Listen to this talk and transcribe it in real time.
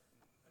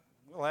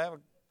we'll have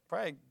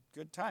probably a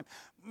good time.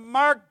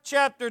 Mark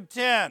chapter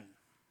 10.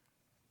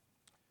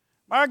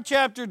 Mark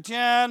chapter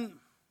 10.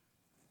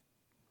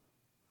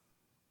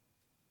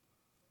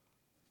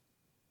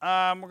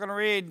 We're going to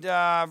read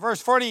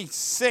verse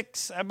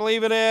 46, I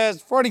believe it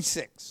is.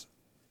 46.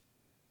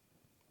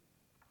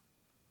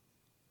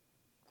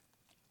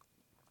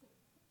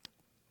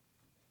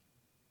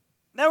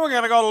 Then we're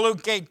going to go to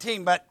Luke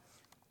 18. But,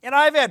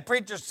 I've had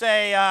preachers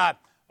say,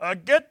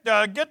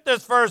 get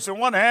this verse in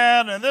one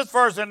hand and this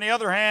verse in the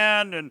other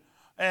hand.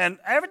 And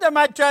every time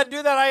I try to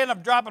do that, I end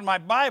up dropping my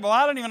Bible.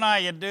 I don't even know how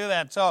you do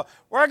that. So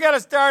we're going to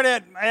start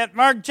at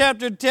Mark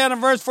chapter 10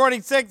 and verse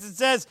 46. It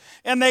says,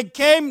 and they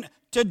came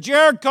to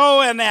Jericho,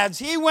 and as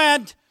he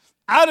went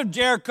out of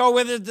Jericho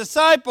with his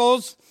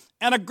disciples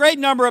and a great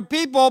number of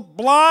people,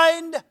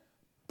 blind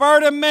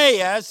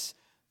Bartimaeus,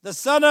 the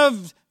son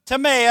of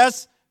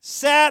Timaeus,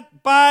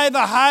 sat by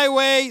the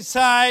highway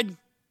side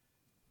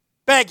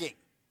begging.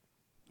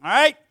 All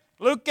right?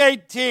 Luke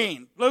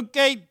 18. Luke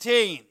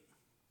 18.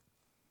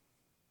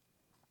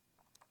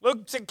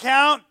 Luke's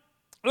account,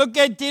 Luke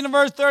 18 and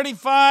verse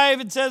 35,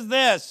 it says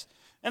this.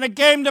 And it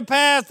came to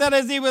pass that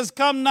as he was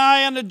come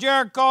nigh unto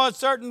Jericho, a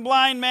certain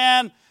blind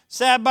man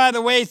sat by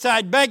the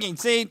wayside begging.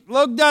 See,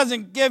 Luke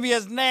doesn't give you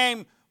his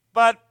name,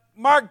 but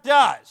Mark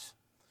does.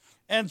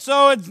 And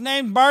so it's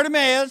named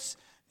Bartimaeus.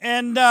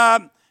 And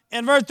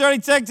in verse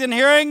 36, and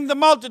hearing the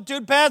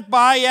multitude pass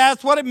by, he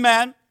asked what it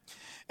meant.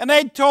 And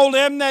they told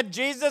him that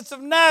Jesus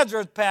of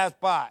Nazareth passed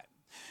by.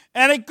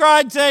 And he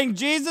cried, saying,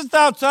 Jesus,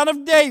 thou son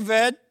of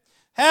David,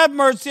 have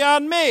mercy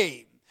on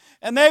me.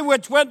 And they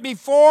which went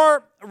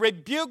before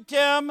rebuked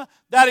him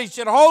that he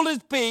should hold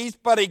his peace,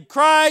 but he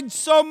cried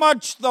so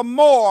much the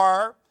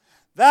more,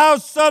 thou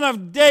son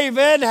of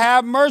David,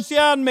 have mercy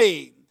on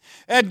me.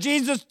 And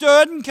Jesus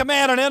stood and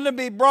commanded him to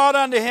be brought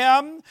unto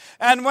him.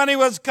 And when he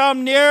was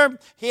come near,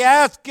 he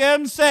asked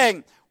him,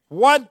 saying,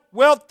 what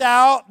wilt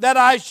thou that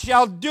I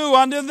shall do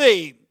unto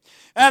thee?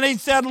 And he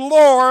said,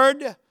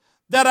 Lord,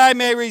 that I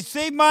may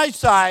receive my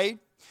sight.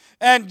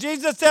 And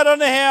Jesus said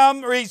unto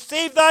him,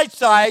 receive thy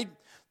sight,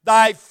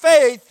 thy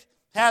faith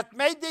hath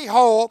made thee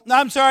whole.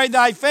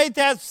 Thy faith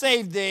hath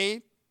saved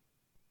thee.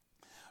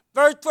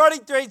 Verse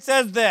 43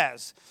 says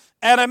this,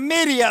 and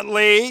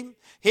immediately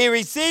he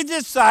received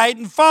his sight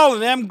and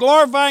followed him,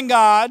 glorifying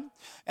God.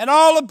 And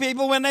all the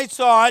people, when they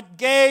saw it,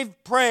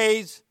 gave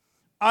praise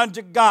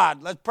unto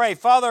God. Let's pray.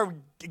 Father,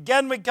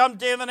 again we come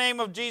to you in the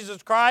name of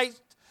Jesus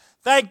Christ.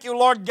 Thank you,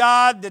 Lord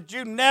God, that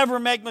you never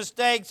make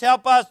mistakes.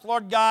 Help us,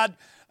 Lord God,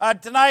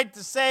 tonight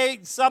to say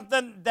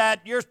something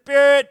that your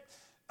Spirit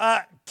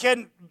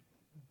can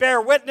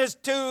bear witness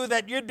to,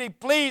 that you'd be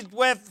pleased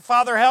with.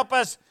 Father, help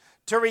us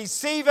to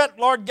receive it,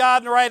 Lord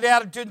God, in the right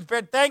attitude and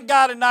spirit. Thank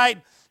God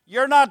tonight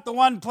you're not the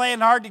one playing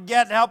hard to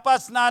get. Help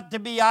us not to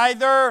be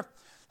either.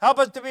 Help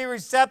us to be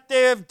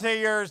receptive to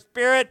your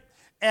Spirit.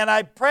 And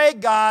I pray,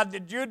 God,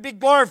 that you'd be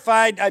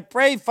glorified. I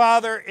pray,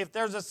 Father, if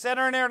there's a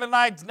sinner in here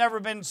tonight that's never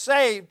been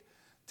saved,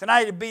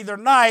 tonight would be their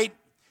night.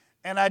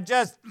 And I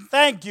just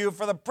thank you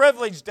for the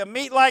privilege to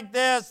meet like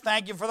this.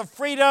 Thank you for the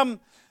freedom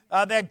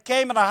that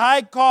came at a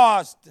high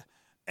cost.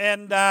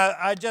 And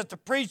I just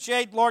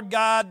appreciate, Lord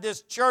God,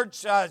 this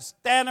church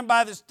standing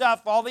by the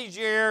stuff all these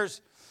years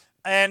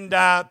and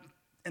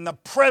the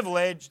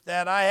privilege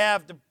that I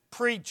have to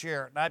preach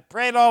here. And I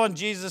pray it all in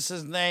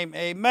Jesus' name.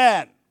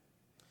 Amen.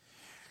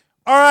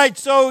 All right,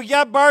 so you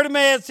got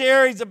Bartimaeus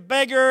here. He's a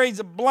beggar. He's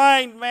a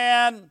blind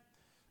man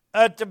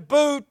to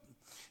boot.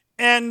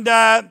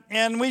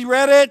 And we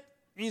read it.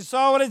 You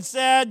saw what it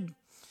said.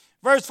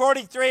 Verse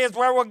 43 is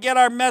where we'll get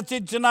our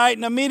message tonight.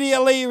 And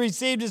immediately he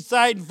received his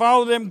sight and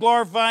followed him,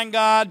 glorifying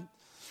God.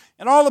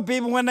 And all the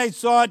people, when they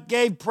saw it,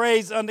 gave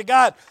praise unto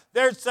God.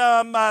 There's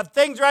some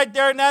things right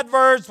there in that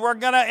verse we're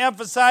going to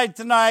emphasize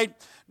tonight.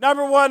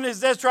 Number one is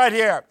this right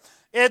here.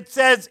 It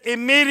says,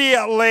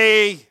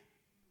 immediately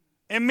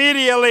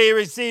he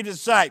received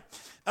his sight.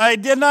 I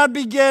did not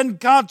begin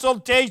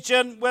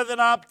consultation with an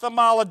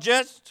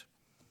ophthalmologist.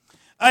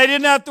 I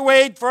didn't have to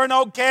wait for an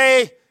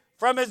okay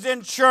from his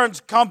insurance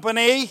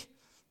company.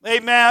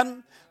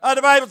 Amen.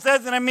 The Bible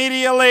says that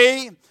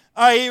immediately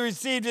he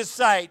received his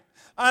sight.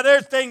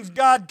 There's things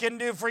God can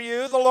do for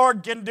you, the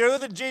Lord can do,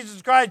 that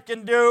Jesus Christ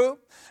can do,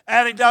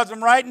 and he does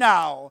them right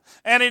now,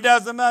 and he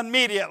does them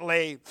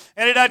immediately,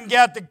 and he doesn't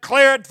get to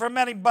clear it from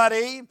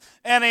anybody,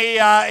 and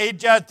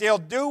he'll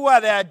do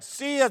what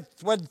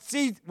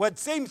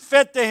seems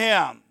fit to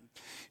him.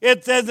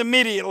 It says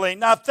immediately.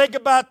 Now think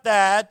about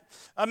that.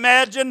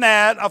 Imagine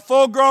that, a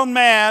full-grown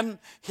man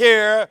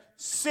here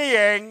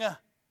seeing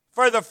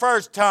for the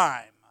first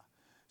time.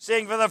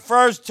 Seeing for the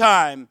first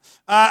time.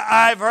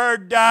 I've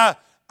heard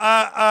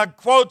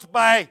quotes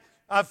by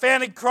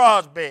Fanny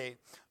Crosby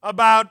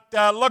about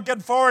looking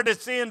forward to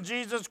seeing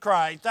Jesus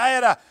Christ. I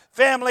had a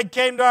family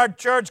came to our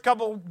church, a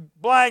couple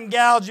blind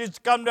gals used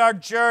to come to our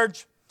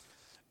church,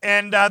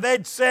 and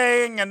they'd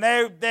sing, and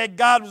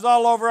God was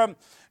all over them,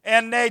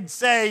 and they'd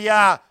say,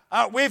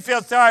 we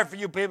feel sorry for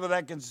you people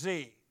that can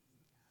see.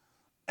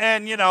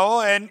 And,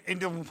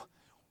 and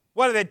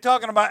what are they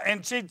talking about?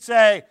 And she'd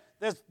say,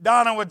 this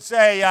Donna would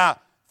say,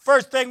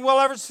 first thing we'll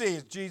ever see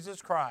is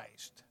Jesus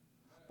Christ.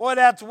 Boy,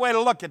 that's the way to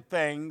look at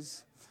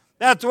things.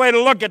 That's the way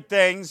to look at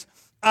things.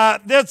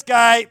 This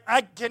guy,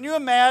 can you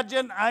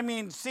imagine,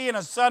 seeing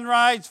a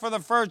sunrise for the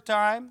first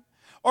time?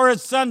 Or a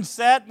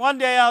sunset? One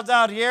day I was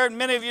out here, and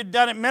many of you have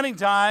done it many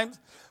times.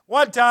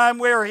 One time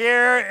we were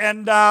here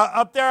and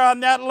up there on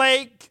that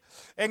lake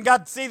and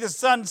got to see the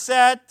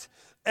sunset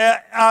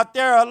out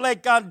there at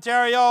Lake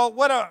Ontario.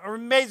 What an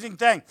amazing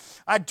thing.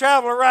 I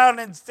travel around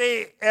and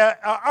see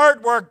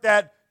artwork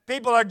that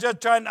people are just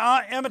trying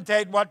to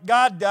imitate what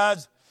God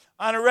does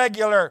on a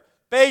regular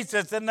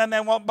basis, and then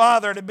they won't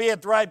bother to be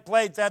at the right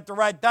place at the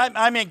right time.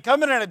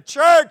 Coming into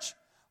church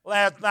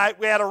last night,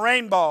 we had a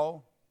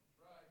rainbow.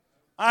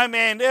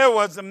 It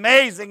was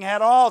amazing.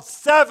 Had all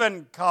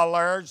 7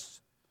 colors.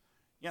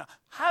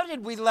 How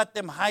did we let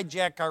them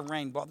hijack our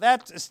rainbow?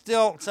 That's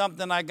still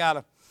something I got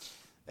to,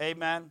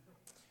 amen.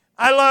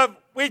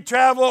 We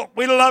travel.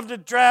 We love to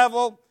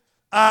travel.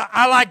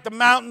 I like the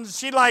mountains.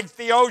 She likes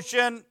the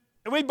ocean.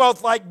 And we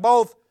both like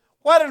both.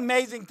 What an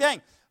amazing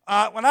thing.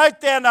 When I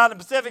stand on the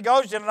Pacific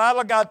Ocean and I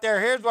look out there,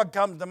 here's what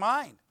comes to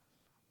mind.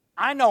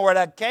 I know where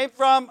that came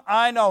from.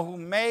 I know who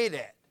made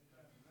it.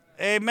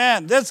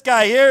 Amen. This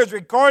guy here is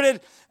recorded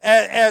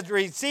as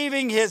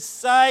receiving his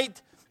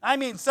sight.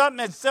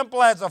 Something as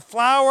simple as a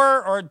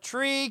flower or a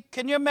tree.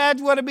 Can you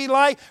imagine what it'd be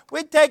like?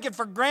 We take it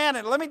for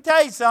granted. Let me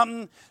tell you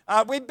something.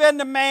 We've been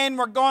to Maine.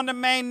 We're going to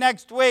Maine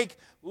next week.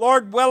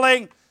 Lord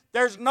willing,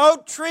 there's no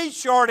tree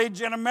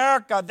shortage in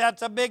America.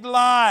 That's a big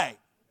lie.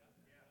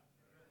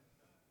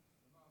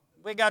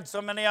 We got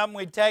so many of them,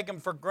 we take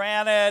them for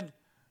granted.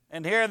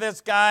 And here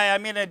this guy,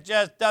 it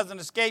just doesn't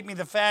escape me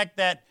the fact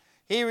that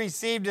he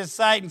received his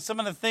sight, and some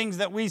of the things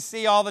that we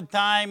see all the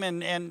time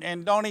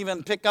and don't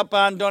even pick up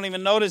on, don't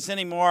even notice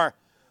anymore,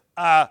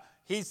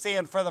 he's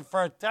seeing for the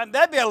first time.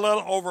 That'd be a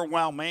little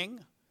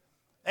overwhelming.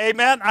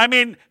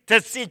 Amen?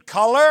 To see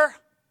color.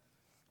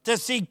 To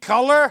see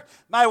color.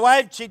 My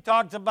wife, she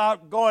talks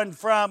about going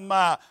from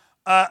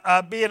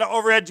being an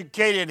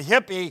overeducated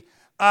hippie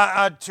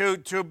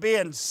to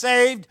being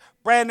saved,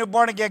 brand new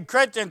born-again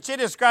Christian. She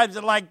describes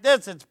it like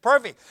this. It's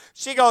perfect.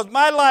 She goes,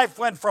 my life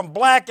went from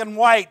black and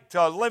white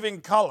to living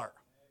color.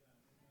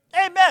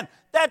 Amen.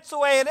 That's the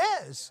way it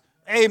is.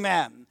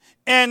 Amen.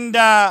 And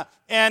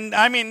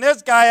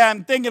this guy,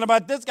 I'm thinking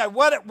about this guy.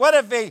 What would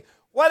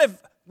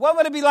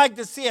it be like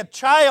to see a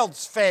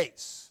child's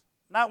face?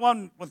 Not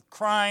one with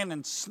crying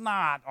and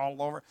snot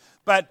all over,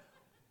 but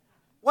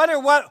what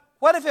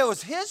if it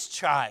was his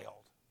child?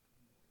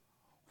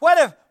 What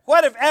if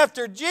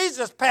after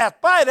Jesus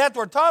passed by, that's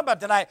what we're talking about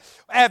tonight,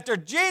 after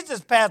Jesus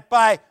passed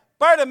by,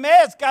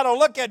 Bartimaeus got to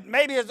look at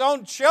maybe his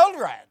own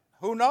children.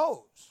 Who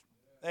knows?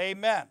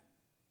 Amen.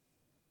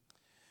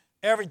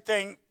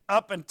 Everything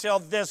up until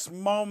this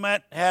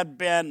moment had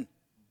been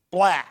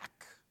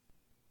black.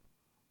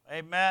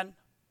 Amen.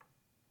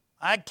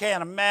 I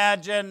can't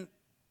imagine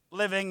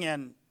living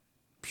in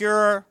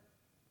pure,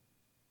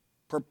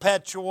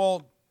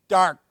 perpetual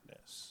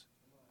darkness.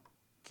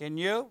 Can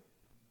you?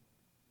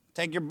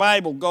 Take your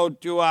Bible, go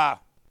to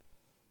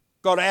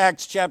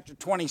Acts chapter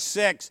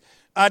 26.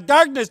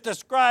 Darkness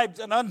describes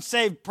an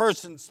unsaved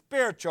person's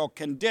spiritual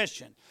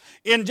condition.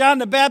 In John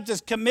the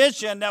Baptist's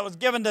commission that was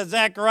given to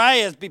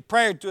Zacharias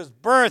prior to his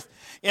birth,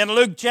 in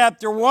Luke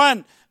chapter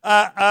 1,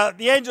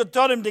 the angel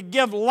told him to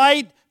give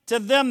light to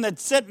them that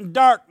sit in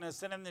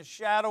darkness and in the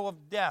shadow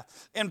of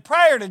death. And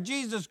prior to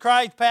Jesus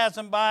Christ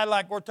passing by,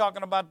 like we're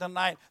talking about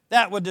tonight,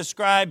 that would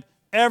describe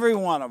every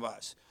one of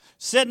us.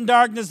 Sit in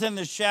darkness in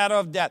the shadow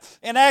of death.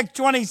 In Acts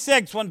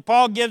 26, when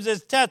Paul gives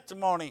his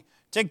testimony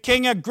to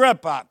King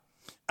Agrippa,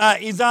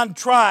 he's on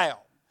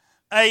trial.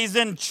 He's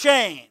in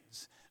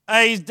chains.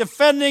 He's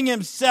defending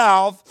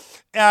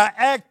himself.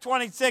 Acts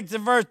 26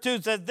 and verse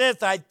 2 says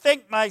this, I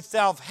think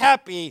myself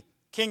happy,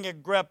 King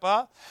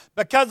Agrippa,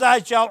 because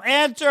I shall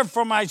answer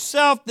for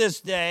myself this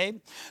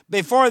day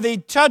before thee,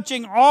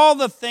 touching all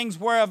the things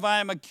whereof I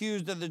am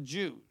accused of the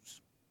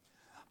Jews.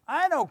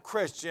 I know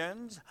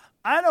Christians.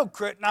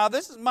 Now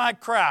this is my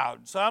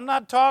crowd, so I'm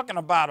not talking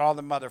about all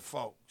them other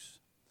folks.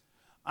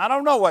 I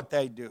don't know what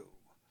they do.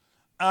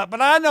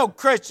 But I know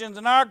Christians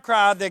in our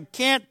crowd that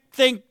can't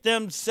think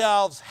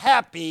themselves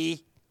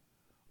happy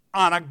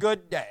on a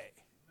good day.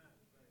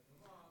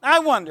 I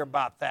wonder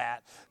about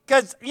that.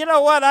 Because you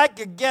know what? I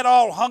could get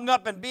all hung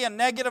up and being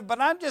negative,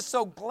 but I'm just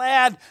so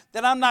glad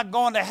that I'm not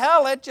going to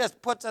hell. It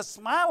just puts a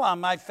smile on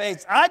my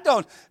face. I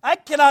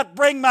cannot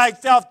bring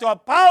myself to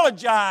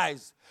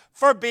apologize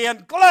for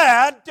being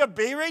glad to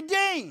be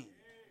redeemed.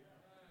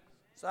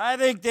 So I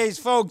think these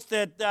folks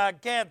that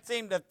can't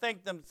seem to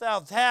think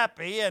themselves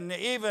happy and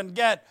even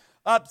get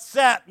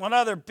upset when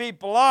other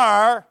people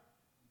are,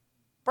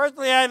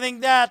 personally I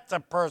think that's a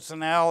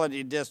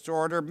personality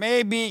disorder.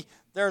 Maybe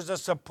there's a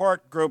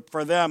support group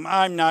for them.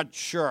 I'm not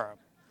sure.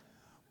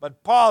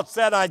 But Paul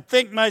said, I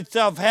think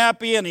myself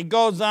happy, and he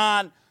goes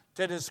on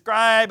to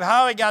describe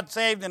how he got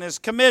saved in his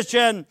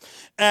commission.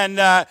 And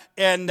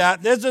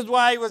this is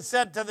why he was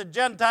sent to the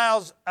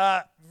Gentiles.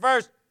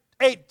 Verse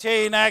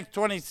 18, Acts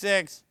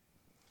 26.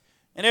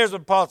 And here's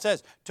what Paul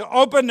says, to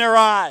open their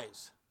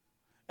eyes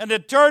and to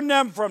turn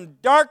them from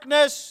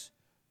darkness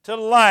to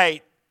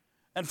light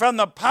and from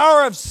the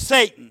power of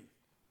Satan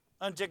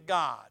unto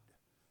God.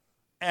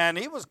 And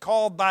he was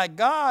called by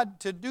God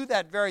to do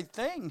that very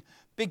thing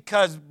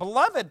because,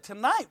 beloved,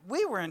 tonight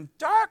we were in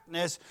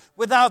darkness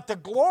without the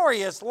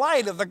glorious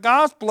light of the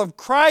gospel of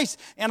Christ.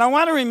 And I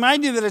want to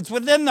remind you that it's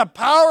within the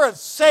power of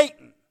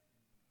Satan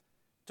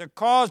to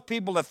cause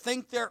people to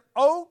think they're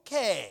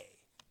okay.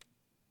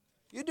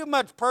 You do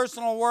much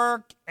personal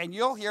work and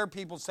you'll hear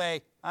people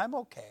say, I'm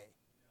okay.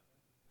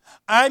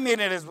 I mean,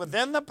 it is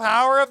within the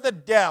power of the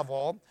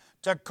devil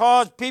to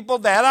cause people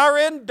that are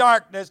in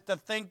darkness to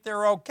think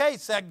they're okay.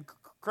 2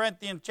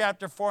 Corinthians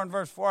chapter 4 and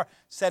verse 4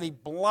 said he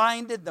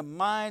blinded the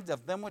minds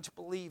of them which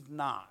believe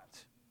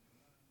not.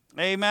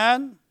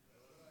 Amen?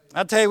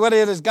 I'll tell you what,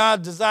 it is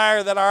God's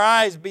desire that our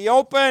eyes be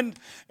opened.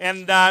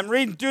 And I'm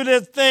reading through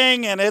this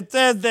thing, and it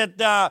says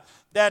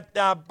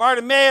that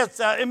Bartimaeus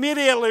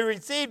immediately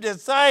received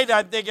his sight.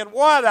 I'm thinking,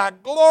 what a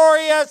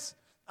glorious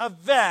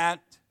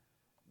event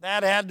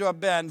that had to have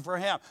been for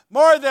him.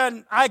 More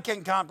than I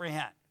can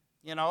comprehend,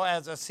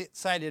 as a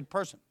sighted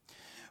person.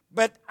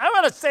 But I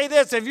want to say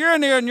this, if you're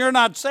in here and you're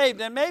not saved,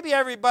 and maybe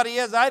everybody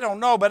is, I don't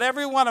know, but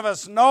every one of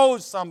us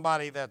knows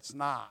somebody that's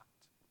not.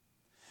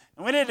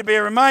 And we need to be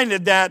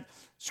reminded that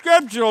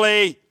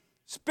scripturally,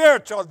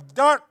 spiritual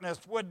darkness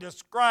would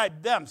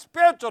describe them.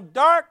 Spiritual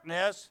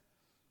darkness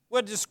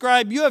would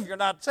describe you if you're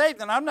not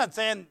saved. And I'm not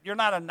saying you're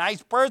not a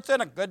nice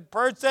person, a good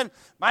person,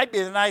 might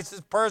be the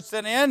nicest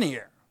person in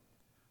here.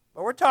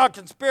 But we're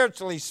talking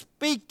spiritually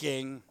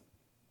speaking.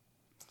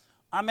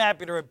 I'm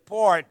happy to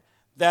report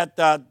that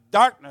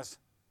darkness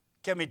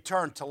can be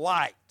turned to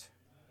light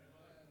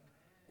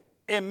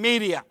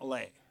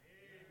immediately.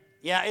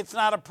 Yeah, it's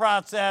not a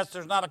process.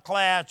 There's not a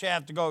class you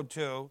have to go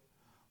to.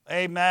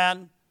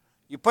 Amen.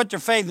 You put your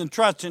faith and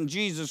trust in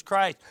Jesus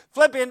Christ.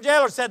 Philippian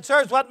jailer said,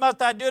 sirs, what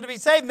must I do to be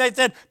saved? And they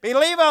said,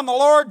 believe on the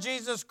Lord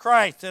Jesus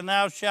Christ, and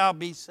thou shalt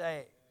be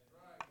saved.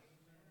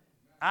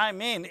 I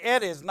mean,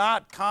 it is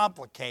not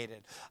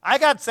complicated. I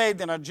got saved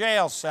in a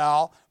jail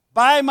cell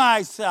by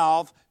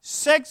myself,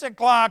 6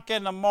 o'clock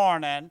in the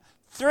morning,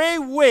 3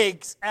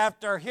 weeks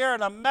after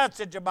hearing a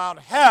message about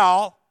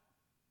hell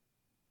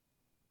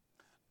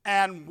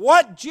and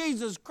what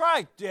Jesus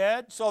Christ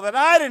did so that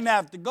I didn't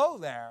have to go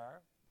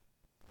there.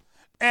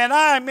 And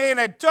I mean,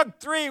 it took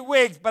 3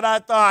 weeks, but I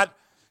thought,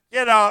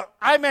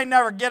 I may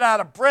never get out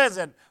of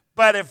prison,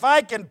 but if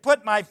I can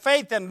put my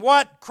faith in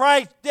what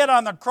Christ did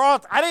on the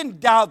cross, I didn't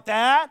doubt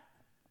that.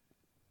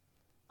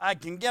 I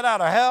can get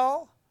out of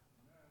hell.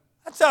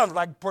 That sounds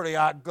like a pretty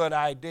good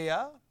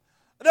idea.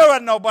 There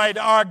wasn't nobody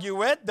to argue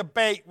with,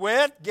 debate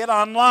with, get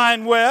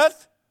online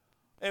with.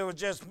 It was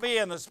just me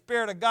and the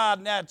Spirit of God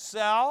in that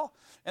cell.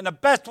 And the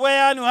best way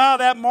I knew how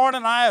that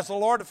morning, I asked the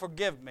Lord to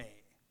forgive me.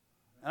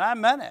 And I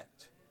meant it.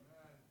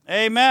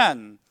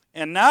 Amen.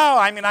 And now,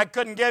 I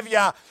couldn't give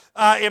you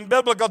in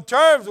biblical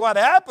terms what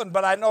happened,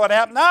 but I know what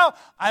happened now.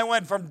 I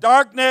went from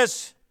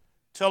darkness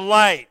to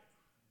light.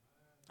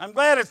 I'm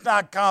glad it's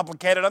not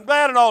complicated. I'm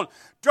glad an old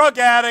drug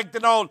addict,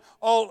 an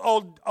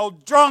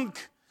old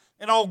drunk,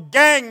 an old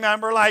gang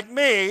member like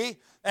me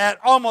at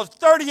almost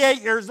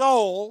 38 years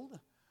old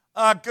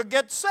could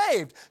get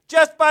saved.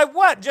 Just by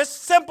what?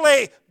 Just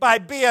simply by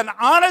being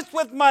honest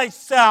with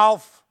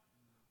myself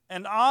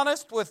and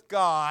honest with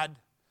God,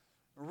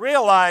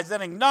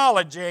 realizing,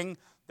 acknowledging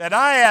that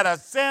I had a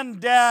sin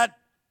debt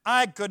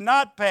I could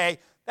not pay.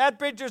 That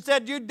preacher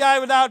said, you die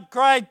without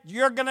Christ,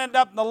 you're going to end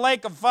up in the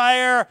lake of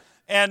fire.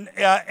 And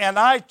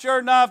I, sure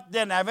enough,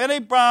 didn't have any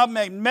problem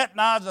admitting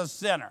I was a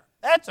sinner.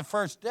 That's the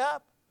first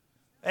step.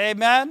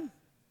 Amen?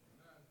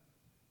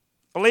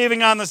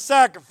 Believing on the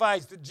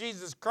sacrifice that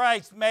Jesus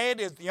Christ made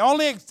is the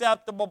only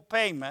acceptable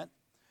payment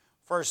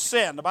for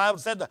sin. The Bible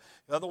said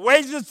the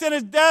wages of sin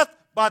is death,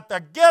 but the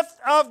gift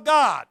of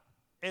God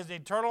is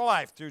eternal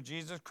life through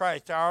Jesus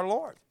Christ our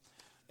Lord.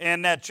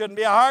 And that shouldn't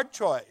be a hard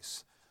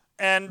choice.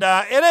 And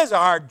it is a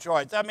hard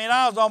choice. I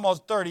was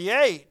almost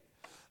 38.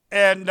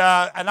 And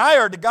I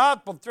heard the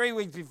gospel 3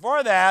 weeks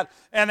before that,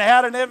 and they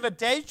had an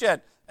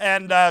invitation.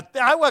 And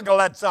I wasn't going to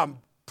let some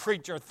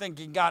preacher think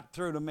he got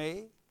through to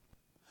me.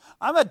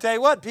 I'm going to tell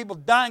you what, people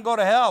die and go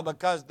to hell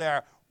because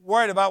they're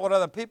worried about what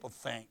other people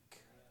think.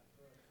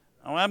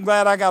 Well, I'm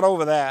glad I got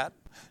over that.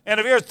 And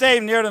if you're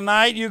saved here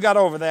tonight, you got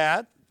over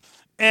that.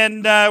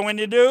 And when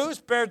you do,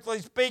 spiritually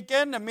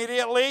speaking,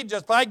 immediately,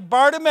 just like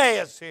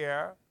Bartimaeus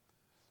here,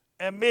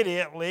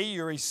 immediately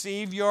you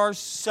receive your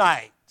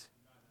sight.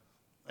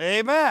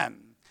 Amen.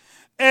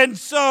 And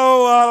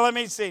so, let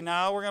me see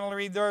now. We're going to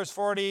read verse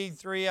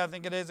 43, I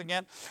think it is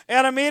again.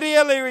 And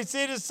immediately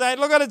received his sight.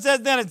 Look what it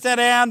says then. It said,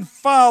 and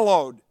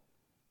followed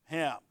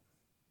him.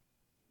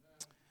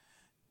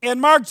 In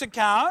Mark's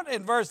account,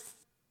 in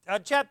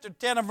chapter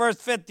 10 and verse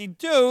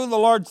 52, the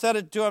Lord said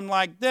it to him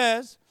like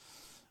this.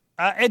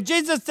 And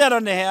Jesus said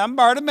unto him,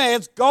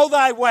 Bartimaeus, go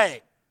thy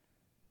way.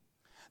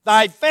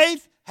 Thy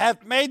faith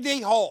hath made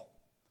thee whole.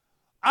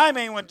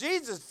 When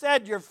Jesus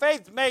said your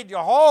faith made you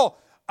whole,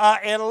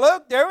 in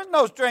Luke, there was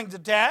no strings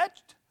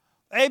attached.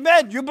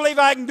 Amen. You believe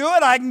I can do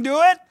it? I can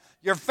do it.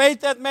 Your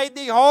faith hath made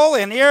thee whole.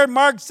 And here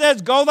Mark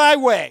says, go thy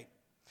way.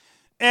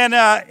 And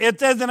it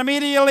says, and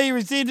immediately he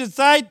received his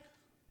sight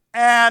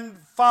and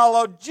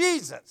followed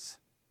Jesus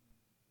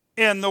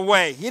in the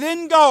way. He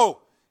didn't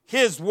go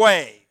his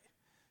way.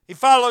 He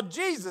followed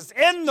Jesus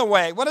in the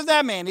way. What does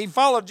that mean? He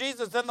followed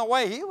Jesus in the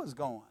way he was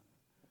going.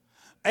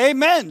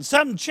 Amen.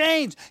 Something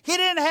changed. He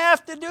didn't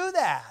have to do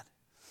that.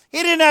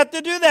 He didn't have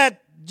to do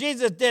that.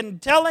 Jesus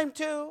didn't tell him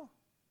to.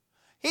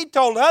 He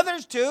told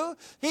others to.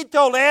 He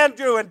told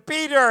Andrew and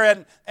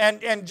Peter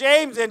and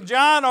James and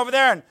John over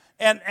there.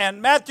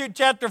 And Matthew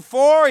chapter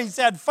 4, he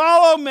said,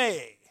 follow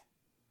me,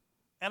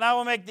 and I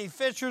will make thee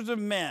fishers of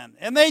men.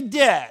 And they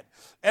did.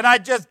 And I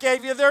just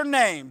gave you their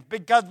names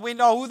because we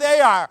know who they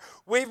are.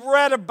 We've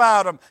read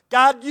about them.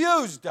 God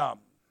used them.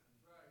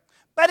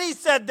 But he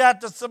said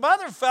that to some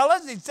other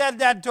fellas. He said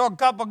that to a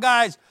couple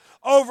guys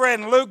over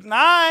in Luke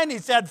 9. He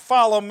said,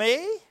 follow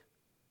me.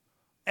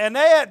 And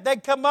they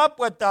come up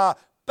with the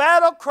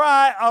battle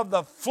cry of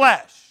the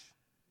flesh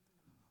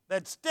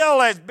that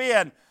still is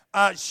being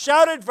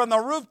shouted from the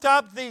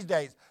rooftops these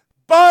days.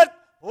 But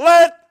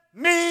let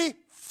me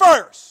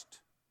first.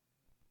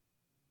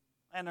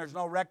 And there's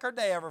no record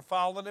they ever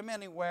followed him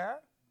anywhere.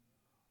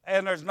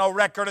 And there's no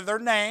record of their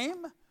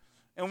name.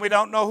 And we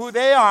don't know who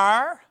they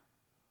are.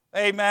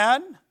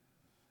 Amen.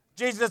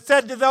 Jesus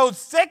said to those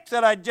 6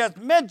 that I just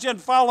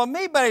mentioned, follow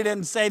me. But he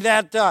didn't say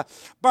that to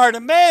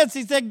Bartimaeus.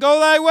 He said, go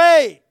thy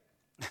way.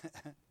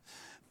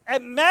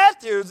 In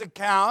Matthew's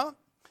account,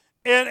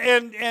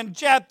 in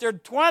chapter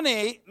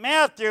 20,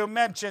 Matthew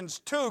mentions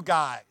 2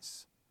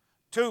 guys,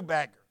 2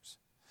 beggars.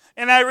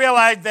 And I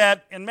realized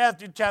that in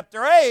Matthew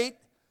chapter 8,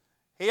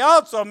 he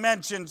also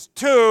mentions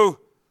 2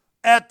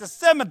 at the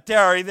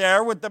cemetery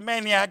there with the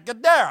maniac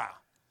Gadara.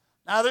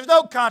 Now, there's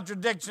no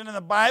contradiction in the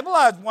Bible.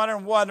 I was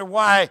wondering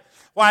why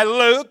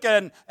Luke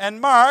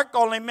and Mark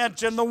only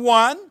mention the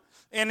 1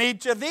 in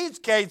each of these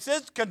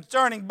cases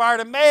concerning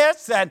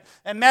Bartimaeus, and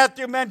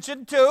Matthew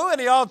mentioned 2, and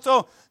he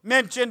also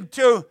mentioned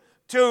two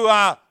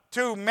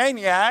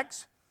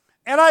maniacs.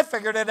 And I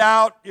figured it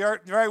out.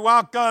 You're very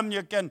welcome.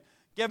 You can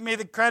give me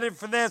the credit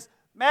for this.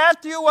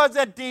 Matthew was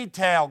a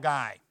detail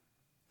guy.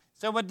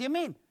 So what do you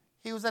mean?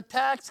 He was a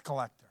tax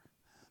collector.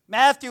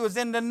 Matthew was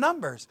into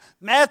numbers.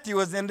 Matthew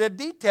was into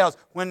details.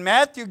 When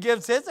Matthew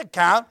gives his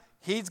account,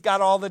 he's got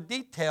all the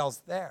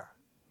details there.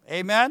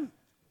 Amen?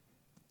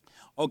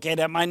 Okay,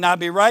 that might not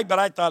be right, but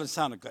I thought it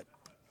sounded good.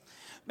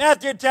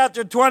 Matthew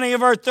chapter 20,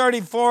 verse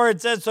 34,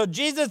 it says, so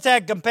Jesus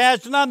had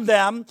compassion on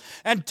them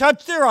and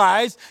touched their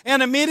eyes,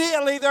 and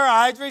immediately their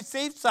eyes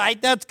received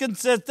sight. That's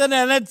consistent,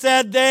 and it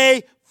said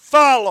they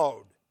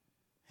followed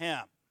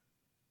him.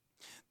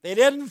 They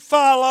didn't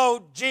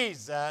follow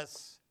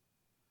Jesus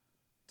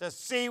to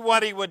see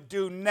what he would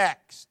do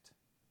next.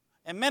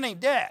 And many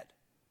did.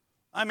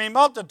 I mean,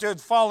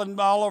 multitudes fallen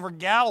all over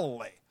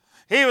Galilee.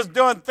 He was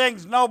doing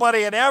things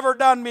nobody had ever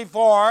done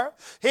before.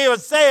 He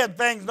was saying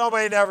things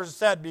nobody had ever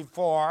said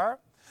before.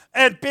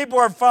 And people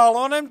were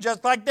following him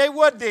just like they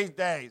would these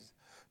days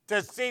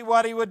to see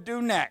what he would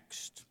do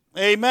next.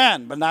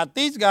 Amen. But not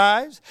these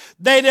guys.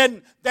 They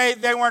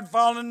weren't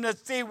following him to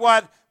see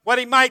what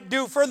he might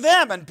do for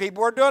them, and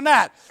people were doing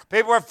that.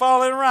 People were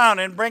following around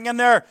and bringing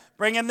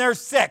their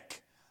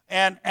sick.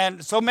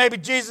 And so maybe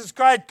Jesus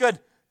Christ could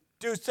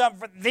do something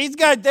for these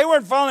guys. They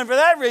weren't following for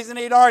that reason.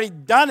 He'd already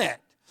done it.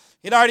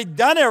 He'd already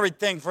done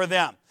everything for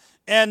them.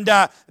 And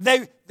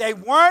they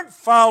weren't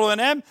following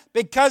him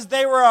because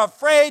they were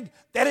afraid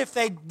that if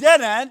they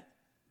didn't,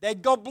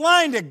 they'd go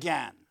blind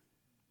again.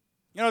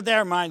 You know what that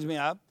reminds me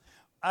of?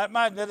 It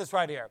reminds me of this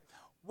right here.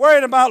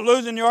 Worried about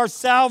losing your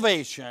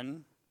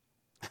salvation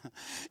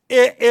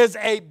it is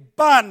a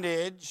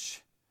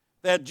bondage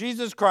that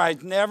Jesus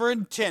Christ never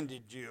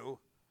intended you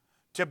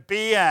to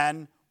be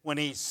in when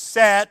he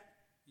set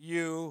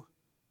you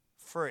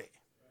free.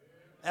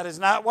 That is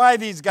not why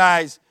these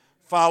guys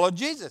followed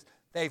Jesus.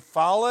 They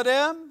followed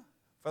him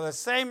for the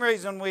same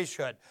reason we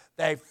should.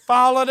 They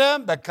followed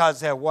him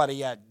because of what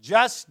he had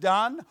just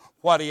done,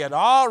 what he had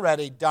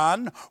already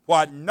done,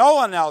 what no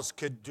one else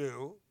could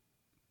do.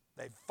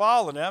 They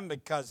followed him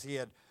because he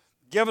had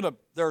given up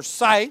their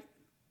sight,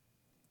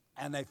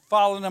 and they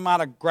followed him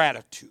out of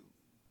gratitude.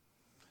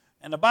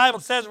 And the Bible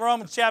says in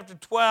Romans chapter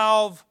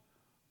 12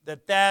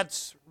 that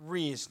that's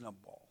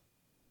reasonable.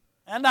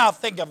 And now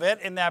think of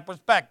it in that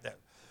perspective.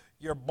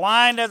 You're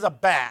blind as a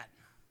bat.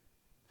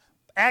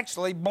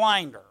 Actually,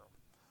 blinder.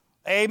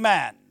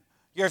 Amen.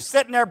 You're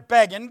sitting there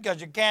begging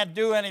because you can't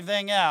do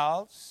anything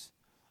else.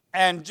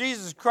 And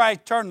Jesus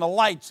Christ turned the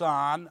lights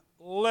on,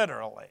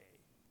 literally.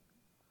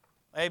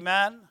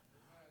 Amen.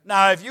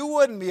 Now, if you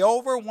wouldn't be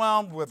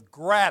overwhelmed with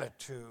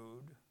gratitude,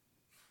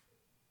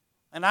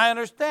 and I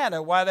understand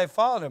it, why they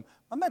followed him.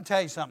 I'm going to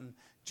tell you something.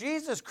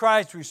 Jesus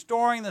Christ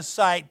restoring the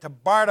sight to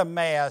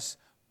Bartimaeus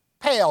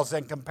pales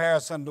in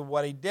comparison to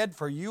what he did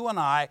for you and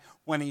I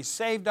when he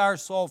saved our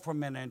soul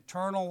from an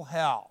eternal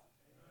hell.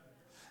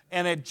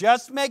 And it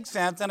just makes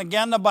sense. And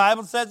again, the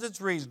Bible says it's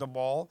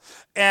reasonable.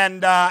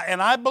 And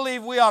I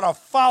believe we ought to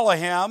follow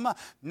him,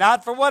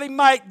 not for what he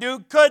might do,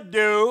 could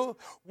do,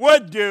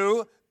 would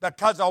do,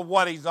 because of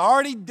what he's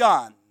already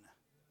done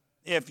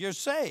if you're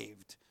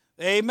saved.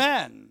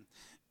 Amen.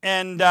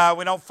 And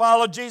we don't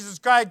follow Jesus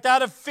Christ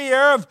out of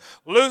fear of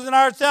losing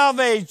our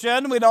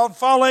salvation. We don't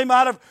follow him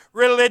out of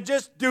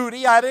religious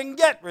duty. I didn't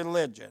get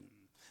religion.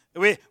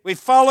 We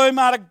follow him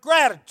out of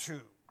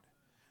gratitude.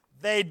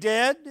 They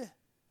did.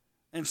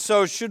 And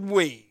so should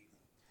we.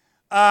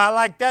 I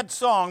like that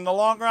song. The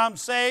longer I'm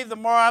saved, the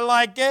more I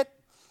like it.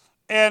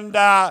 And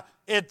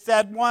it's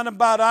that one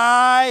about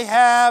I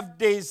have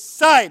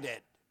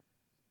decided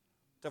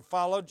to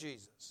follow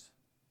Jesus.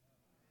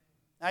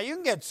 Now, you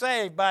can get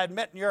saved by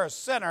admitting you're a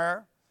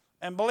sinner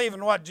and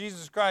believing what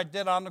Jesus Christ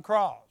did on the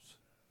cross.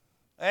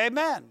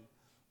 Amen.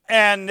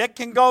 And it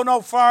can go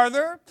no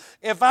farther.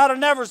 If I'd have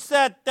never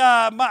set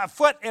my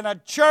foot in a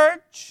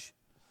church,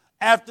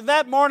 after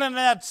that morning in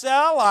that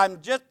cell, I was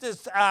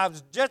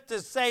just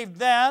as saved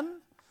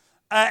then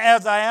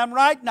as I am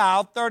right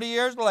now, 30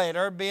 years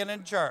later, being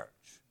in church.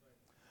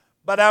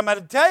 But I'm going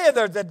to tell you,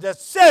 there's a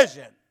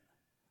decision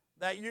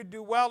that you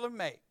do well to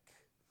make.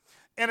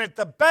 And it's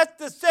the best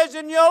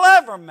decision you'll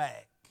ever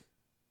make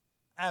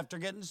after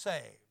getting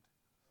saved.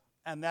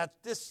 And that's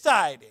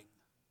deciding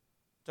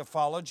to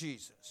follow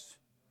Jesus.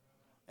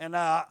 And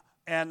so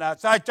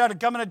I started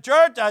coming to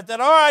church. I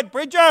said, all right,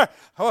 preacher,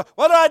 what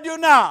do I do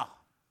now?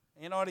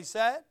 You know what he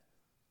said?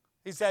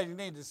 He said, you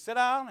need to sit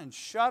down and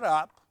shut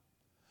up.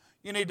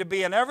 You need to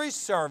be in every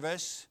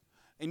service,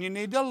 and you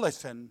need to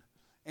listen,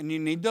 and you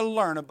need to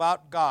learn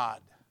about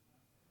God.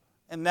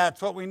 And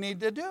that's what we need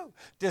to do.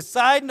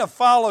 Deciding to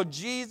follow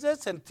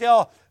Jesus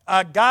until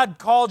God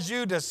calls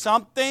you to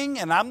something,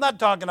 and I'm not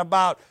talking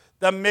about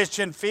the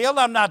mission field.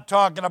 I'm not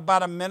talking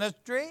about a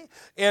ministry,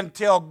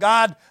 until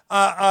God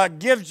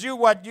gives you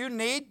what you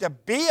need to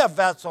be a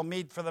vessel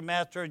meet for the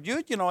master of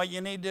use. You know what you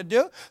need to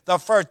do? The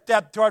first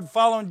step toward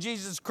following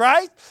Jesus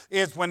Christ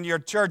is when your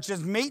church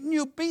is meeting,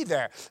 you be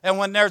there. And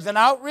when there's an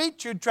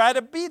outreach, you try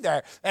to be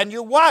there. And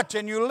you watch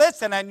and you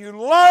listen and you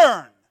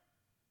learn.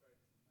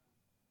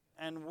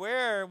 And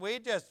we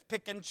just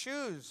pick and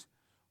choose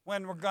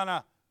when we're going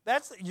to.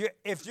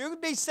 If you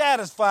be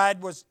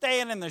satisfied with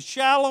staying in the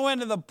shallow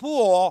end of the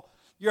pool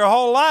your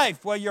whole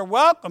life, well, you're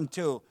welcome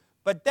to.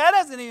 But that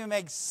doesn't even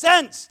make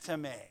sense to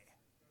me.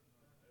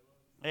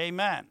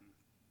 Amen.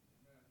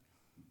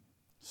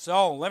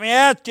 So let me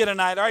ask you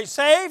tonight, are you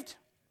saved?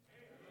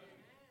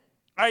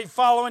 Are you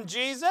following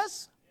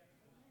Jesus?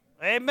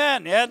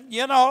 Amen. And,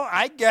 you know,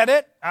 I get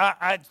it.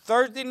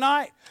 Thursday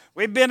night.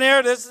 We've been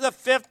here. This is the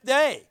 5th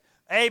day.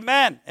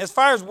 Amen. As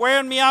far as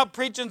wearing me out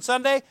preaching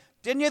Sunday,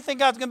 didn't you think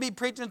I was going to be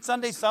preaching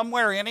Sunday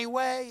somewhere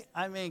anyway?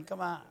 I mean,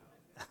 come on.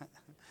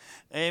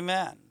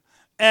 Amen.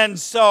 And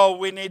so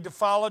we need to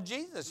follow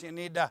Jesus. You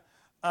need to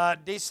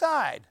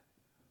decide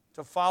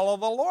to follow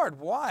the Lord.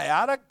 Why?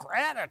 Out of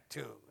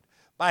gratitude.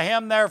 By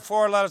him,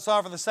 therefore, let us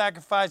offer the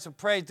sacrifice of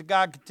praise to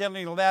God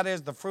continually. That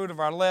is the fruit of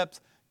our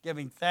lips,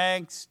 giving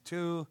thanks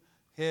to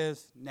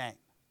his name.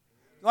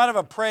 You want to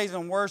have a praise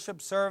and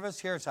worship service?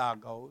 Here's how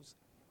it goes.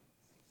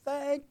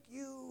 Thank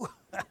you.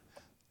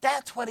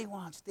 That's what he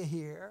wants to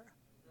hear.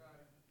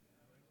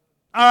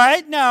 All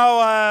right,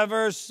 now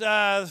verse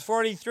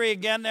 43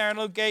 again there in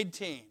Luke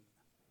 18.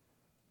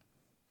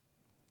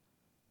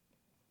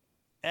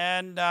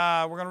 And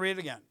we're going to read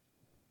it again.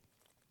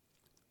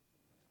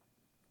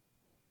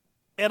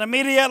 And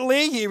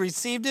immediately he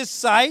received his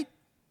sight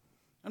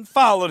and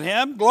followed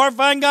him,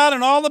 glorifying God,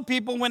 and all the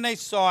people, when they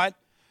saw it,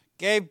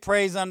 gave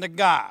praise unto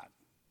God.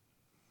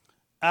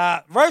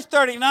 Verse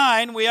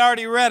 39, we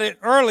already read it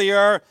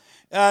earlier,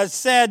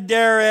 said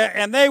there,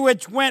 and they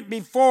which went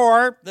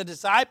before, the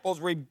disciples,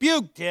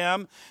 rebuked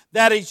him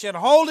that he should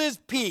hold his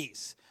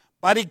peace.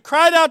 But he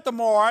cried out the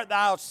more,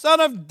 thou son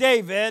of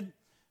David,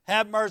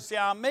 have mercy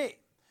on me.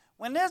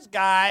 When this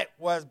guy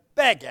was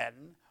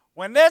begging,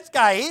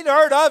 he'd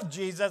heard of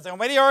Jesus, and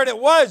when he heard it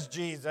was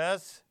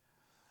Jesus,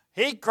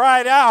 he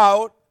cried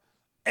out,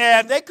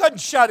 and they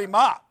couldn't shut him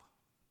up.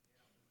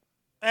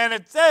 And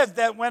it says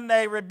that when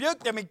they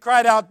rebuked him, he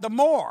cried out the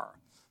more.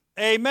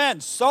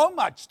 Amen. So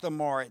much the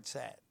more, it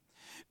said.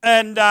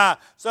 And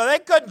so they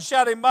couldn't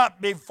shut him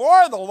up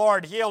before the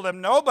Lord healed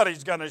him.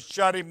 Nobody's going to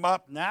shut him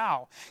up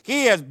now.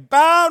 He is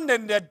bound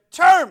and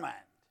determined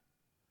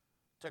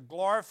to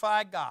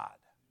glorify God.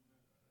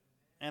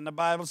 And the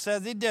Bible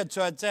says he did.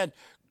 So it said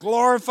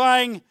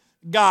glorifying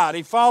God.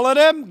 He followed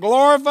him,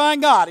 glorifying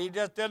God. He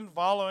just didn't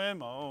follow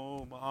him.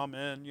 Oh,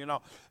 amen. You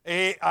know,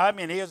 he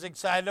was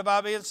excited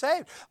about being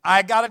saved.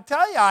 I got to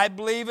tell you, I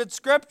believe it's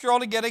scriptural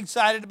to get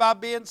excited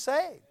about being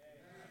saved.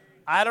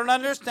 I don't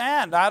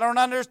understand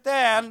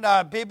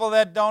people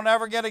that don't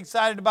ever get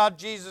excited about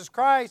Jesus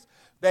Christ.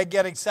 They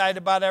get excited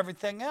about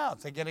everything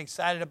else. They get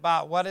excited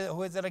about,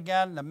 who is it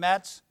again? The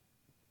Mets?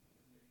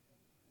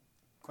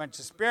 Quench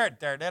the spirit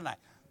there, didn't I?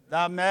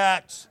 The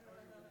Mets.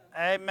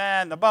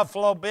 Amen. The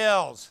Buffalo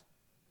Bills.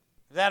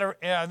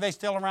 Are they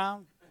still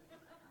around?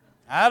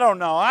 I don't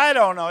know.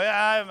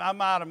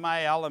 I'm out of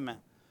my element.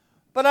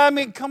 But I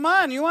mean, come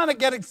on, you want to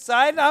get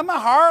excited? I'm a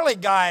Harley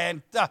guy,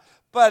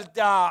 but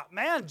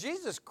man,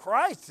 Jesus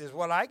Christ is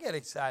what I get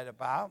excited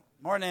about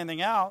more than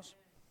anything else.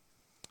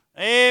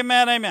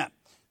 Amen, amen.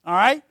 All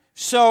right,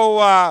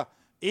 so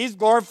he's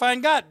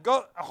glorifying God.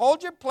 Go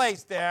hold your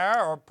place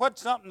there, or put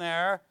something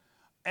there,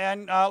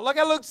 and look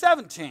at Luke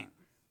 17.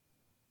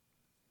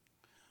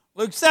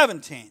 Luke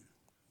 17.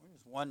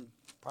 There's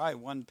probably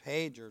one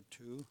page or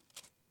two.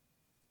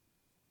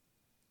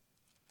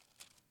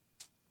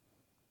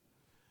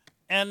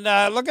 And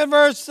look at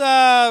verse,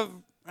 I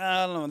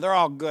don't know, they're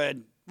all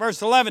good.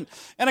 Verse 11,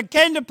 and it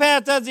came to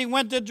pass as he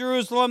went to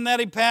Jerusalem that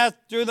he passed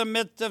through the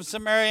midst of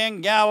Samaria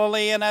and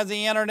Galilee, and as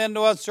he entered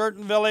into a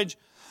certain village,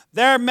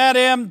 there met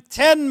him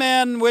 10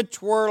 men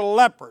which were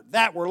lepers,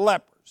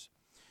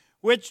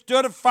 which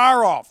stood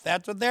afar off.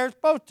 That's what they're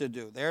supposed to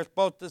do. They're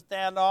supposed to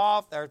stand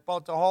off. They're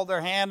supposed to hold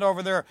their hand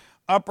over their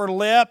upper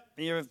lip,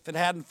 if it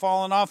hadn't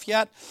fallen off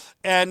yet.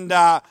 And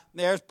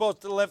they're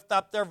supposed to lift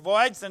up their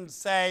voice and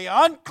say,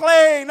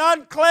 unclean,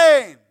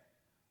 unclean.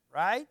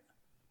 Right?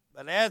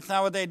 But that's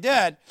not what they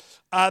did.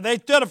 They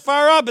stood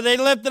afar off, but they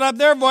lifted up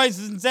their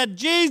voices and said,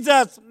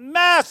 Jesus,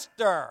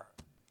 Master,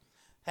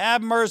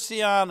 have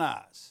mercy on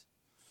us.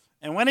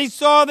 And when he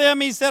saw them,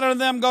 he said unto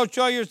them, go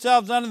show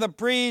yourselves unto the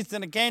priests.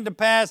 And it came to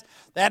pass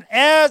that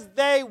as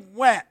they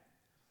went,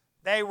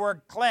 they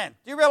were cleansed.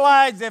 Do you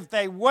realize if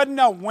they wouldn't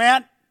have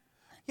went,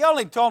 he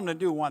only told them to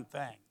do one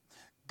thing.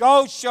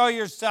 Go show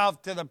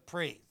yourself to the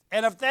priest.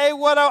 And if they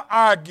would have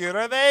argued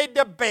or they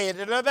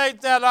debated or they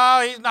said,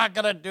 oh, he's not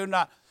going to do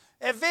nothing.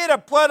 If he'd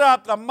have put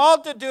up the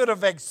multitude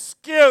of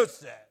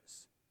excuses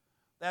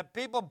that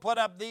people put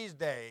up these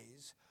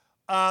days,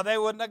 they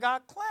wouldn't have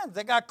got cleansed.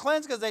 They got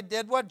cleansed because they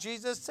did what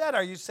Jesus said.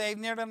 Are you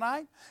saved here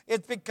tonight?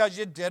 It's because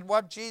you did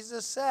what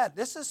Jesus said.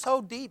 This is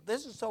so deep.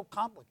 This is so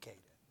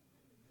complicated.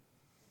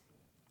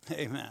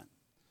 Amen.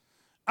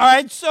 All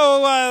right,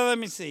 so let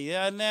me see.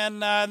 And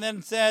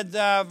then said,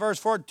 verse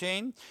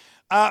 14.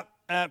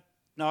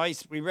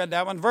 We read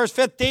that one. Verse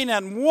 15,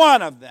 and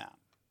one of them,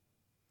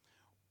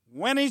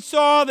 when he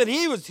saw that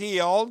he was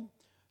healed,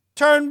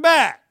 turned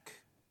back.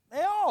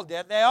 They all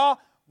did. They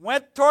all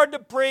went toward the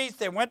priest.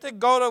 They went to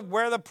go to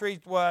where the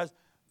priest was.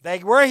 They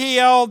were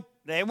healed.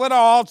 They would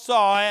all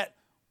saw it.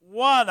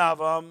 One of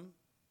them,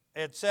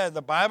 it says,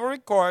 the Bible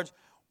records,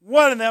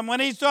 one of them, when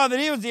he saw that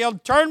he was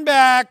healed, turned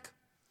back,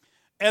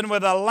 and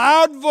with a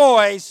loud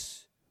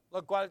voice,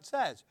 look what it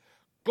says,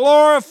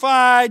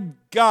 glorified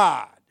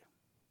God.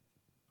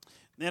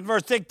 Then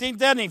verse 16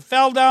 said, he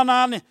fell down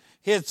on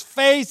his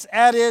face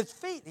at his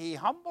feet. He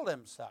humbled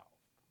himself.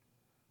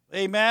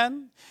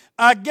 Amen.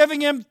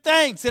 Giving him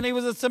thanks. And he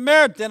was a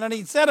Samaritan. And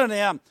he said unto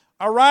him,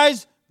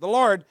 arise, the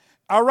Lord,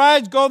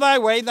 arise, go thy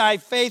way. Thy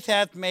faith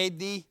hath made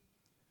thee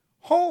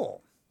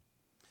whole.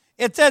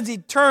 It says he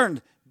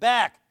turned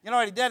back. You know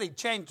what he did? He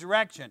changed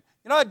direction.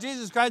 You know what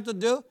Jesus Christ would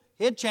do?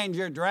 He'd change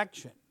your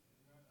direction.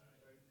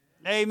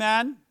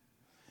 Amen.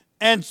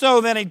 And so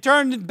then he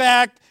turned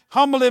back,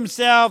 humbled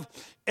himself,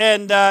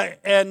 and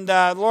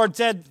the Lord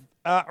said,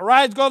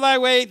 arise, go thy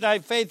way, thy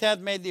faith hath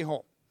made thee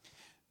whole.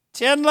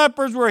 10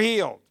 lepers were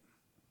healed.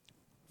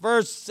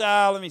 Verse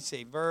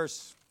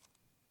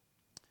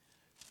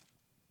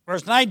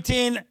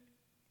 19,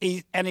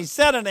 and he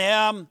said unto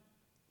him,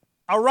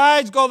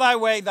 arise, go thy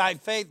way, thy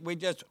faith, we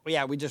just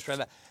read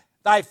that.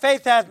 Thy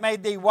faith hath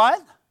made thee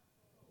what?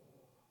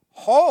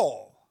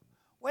 Whole.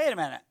 Wait a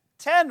minute.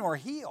 10 were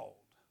healed,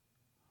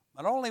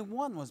 but only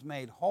one was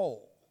made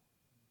whole.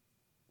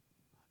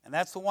 And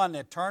that's the one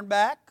that turned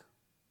back.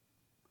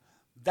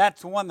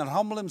 That's the one that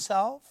humbled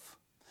himself.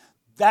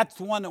 That's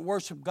the one that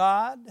worshiped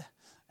God.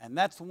 And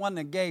that's the one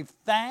that gave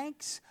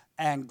thanks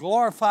and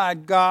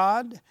glorified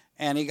God,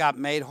 and he got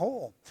made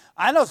whole.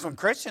 I know some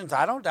Christians,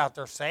 I don't doubt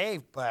they're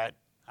saved, but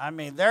I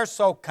mean, they're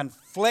so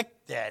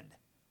conflicted.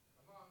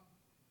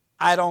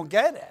 I don't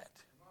get it.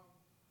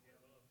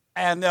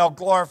 And they'll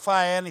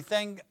glorify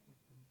anything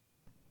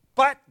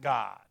but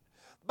God.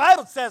 The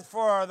Bible says,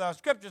 for the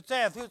scripture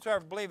saith,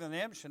 whosoever believeth in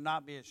him should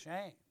not be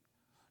ashamed.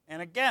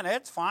 And again,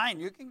 it's fine.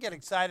 You can get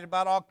excited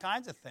about all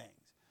kinds of things.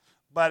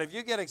 But if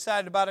you get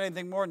excited about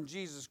anything more than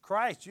Jesus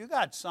Christ, you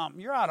got something.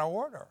 You're out of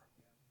order.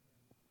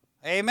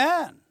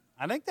 Amen.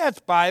 I think that's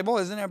Bible,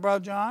 isn't it,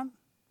 Brother John?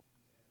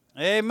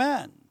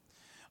 Amen.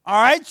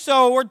 All right,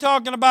 so we're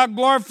talking about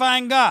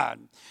glorifying God.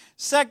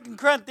 2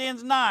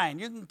 Corinthians 9.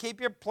 You can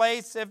keep your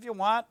place if you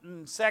want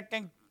in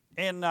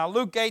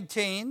Luke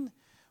 18.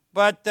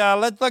 But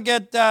let's look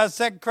at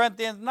 2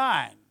 Corinthians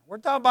 9. We're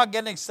talking about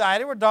getting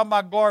excited. We're talking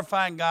about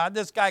glorifying God.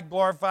 This guy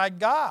glorified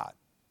God.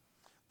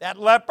 That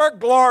leper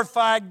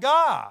glorified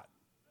God.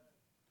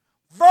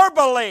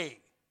 Verbally.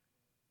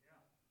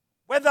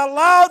 With a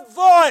loud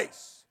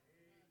voice.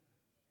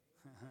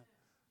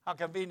 How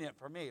convenient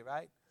for me,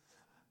 right?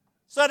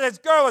 So this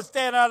girl was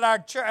staying at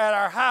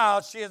our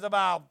house. She is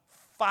about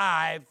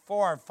 4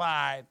 or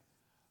 5.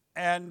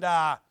 And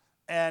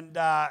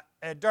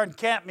during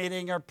camp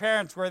meeting, her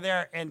parents were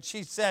there, and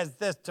she says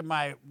this to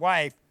my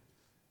wife.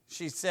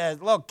 She says,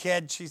 little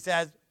kid, she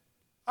says,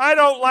 I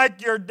don't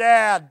like your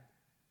dad.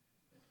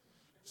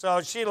 So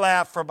she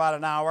laughed for about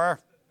an hour,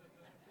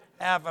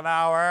 half an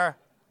hour.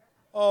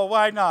 Oh,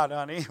 why not,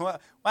 honey? Why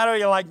don't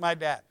you like my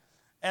dad?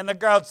 And the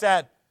girl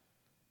said,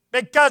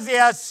 because he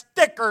has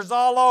stickers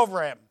all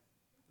over him.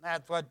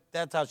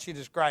 That's how she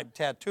described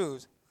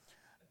tattoos.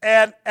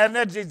 And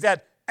then she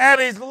said,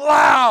 and he's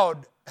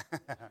loud.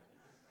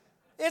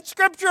 It's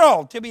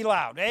scriptural to be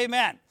loud.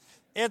 Amen.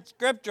 It's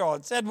scriptural.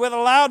 It said, with a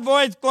loud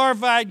voice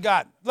glorified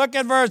God. Look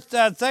at verse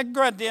 2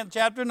 Corinthians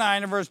chapter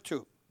 9 and verse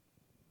 2.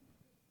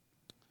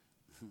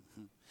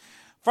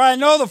 For I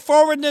know the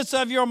forwardness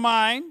of your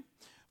mind,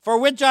 for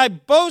which I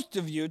boast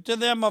of you to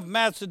them of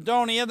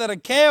Macedonia, that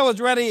Achaia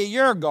was ready a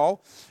year ago,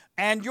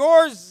 and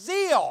your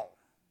zeal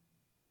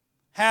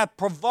hath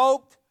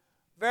provoked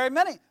very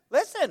many.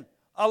 Listen,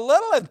 a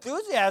little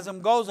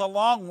enthusiasm goes a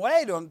long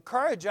way to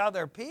encourage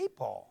other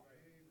people.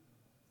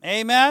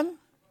 Amen?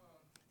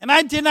 In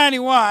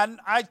 1991,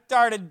 I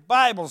started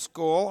Bible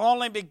school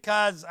only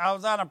because I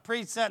was on a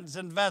pre-sentence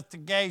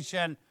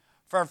investigation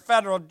for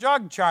federal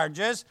drug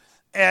charges,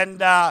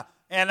 and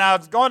I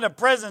was going to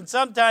prison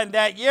sometime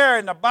that year,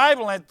 and the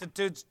Bible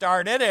Institute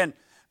started, and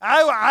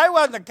I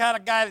wasn't the kind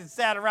of guy that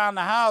sat around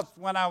the house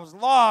when I was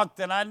locked,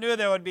 and I knew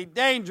that would be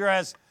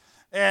dangerous,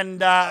 and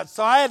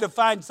so I had to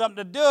find something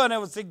to do, and it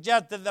was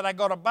suggested that I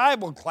go to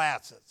Bible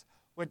classes,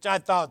 which I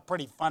thought was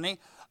pretty funny.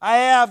 I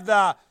have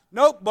the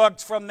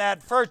notebooks from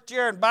that first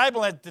year in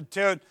Bible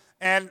Institute,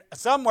 and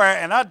somewhere,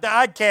 and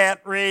I can't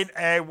read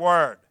a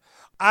word.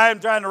 I'm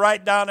trying to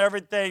write down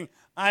everything.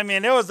 I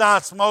mean, it was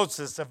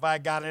osmosis if I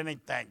got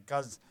anything,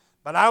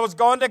 but I was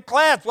going to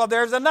class. Well,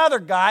 there's another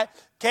guy,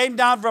 came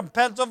down from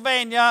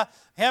Pennsylvania.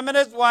 Him and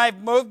his wife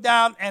moved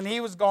down, and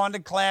he was going to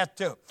class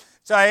too.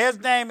 So his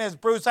name is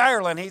Bruce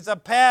Ireland. He's a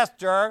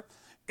pastor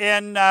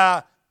in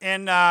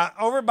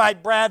over by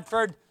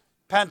Bradford,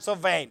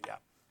 Pennsylvania.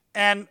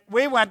 And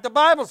we went to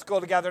Bible school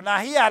together. Now,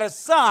 he had a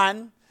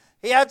son.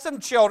 He had some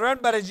children,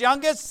 but his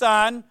youngest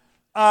son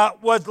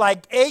was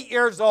like 8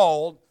 years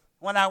old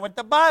when I went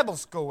to Bible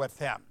school with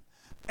him.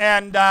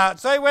 And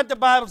so he went to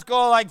Bible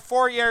school like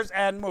 4 years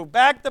and moved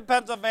back to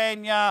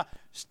Pennsylvania,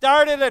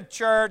 started a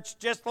church,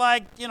 just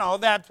like,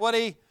 that's what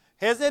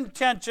his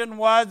intention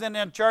was, and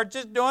the church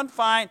is doing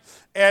fine.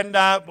 And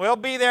we'll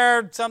be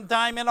there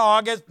sometime in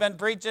August, been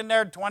preaching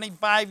there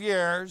 25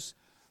 years.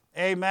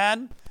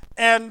 Amen.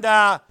 And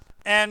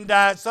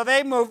so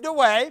they moved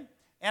away,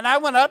 and I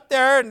went up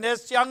there, and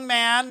this young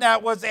man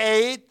that was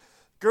 8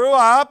 grew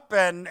up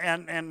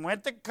and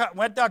went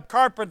to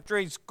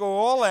carpentry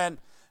school and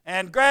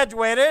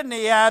graduated, and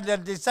he had to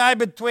decide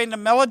between the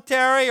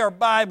military or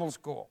Bible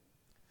school.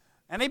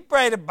 And he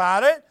prayed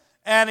about it,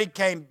 and he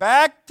came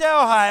back to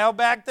Ohio,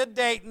 back to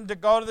Dayton, to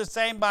go to the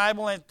same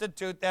Bible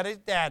Institute that his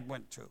dad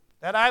went to,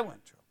 that I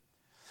went to.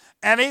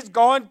 And he's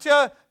going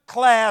to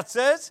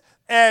classes,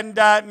 and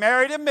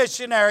married a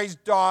missionary's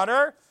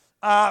daughter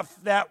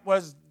that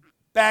was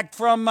back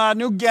from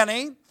New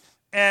Guinea,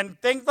 and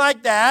things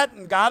like that,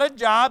 and got a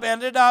job,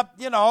 ended up,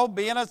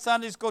 being a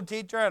Sunday school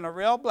teacher and a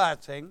real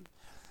blessing.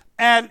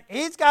 And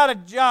he's got a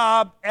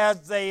job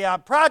as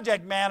a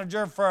project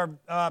manager for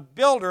a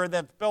builder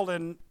that's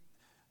building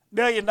 $1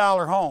 million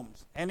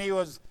homes. And he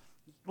was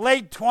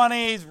late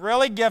 20s,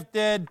 really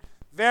gifted,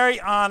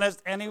 very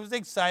honest, and he was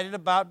excited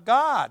about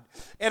God.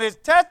 And his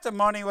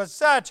testimony was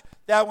such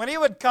that when he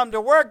would come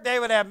to work, they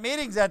would have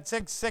meetings at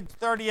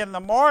 6:30 in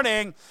the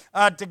morning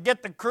to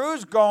get the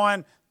crews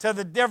going to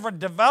the different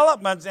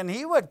developments, and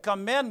he would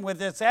come in with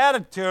this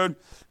attitude,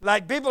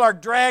 like people are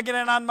dragging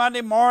it on Monday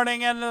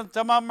morning, and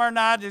some of them are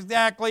not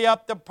exactly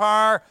up to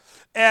par.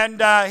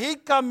 And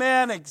he'd come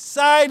in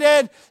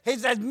excited. He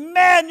said,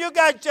 man, you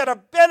guys should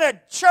have been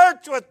at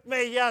church with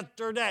me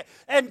yesterday.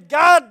 And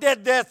God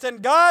did this,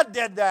 and God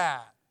did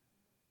that.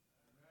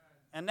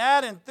 And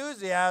that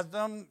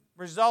enthusiasm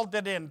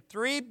resulted in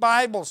 3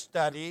 Bible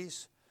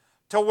studies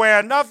to where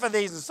enough of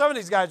these, and some of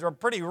these guys were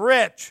pretty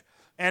rich,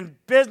 and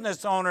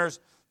business owners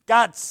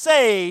got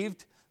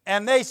saved,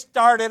 and they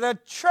started a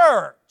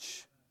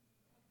church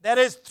that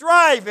is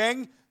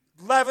thriving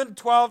 11,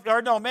 12,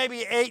 or no,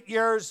 maybe 8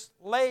 years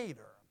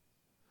later.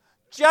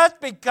 Just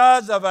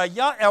because of it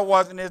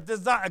wasn't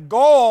his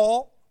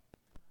goal.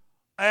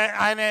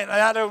 I mean,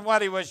 that is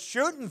what he was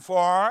shooting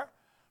for,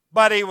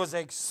 but he was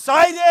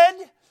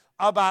excited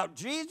about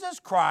Jesus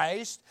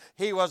Christ.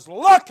 He was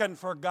looking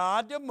for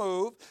God to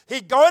move.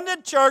 He'd go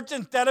into church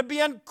instead of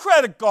being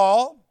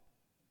critical.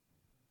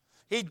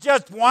 He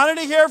just wanted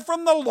to hear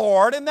from the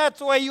Lord, and that's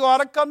the way you ought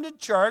to come to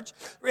church,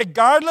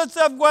 regardless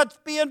of what's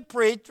being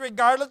preached,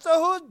 regardless of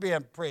who's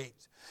being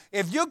preached.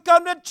 If you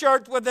come to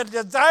church with a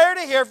desire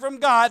to hear from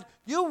God,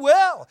 you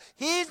will.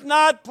 He's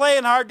not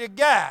playing hard to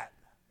get.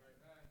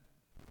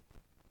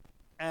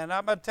 And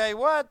I'm going to tell you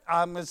what,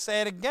 I'm going to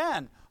say it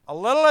again. A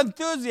little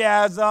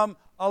enthusiasm,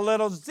 a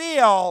little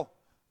zeal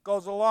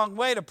goes a long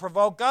way to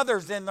provoke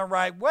others in the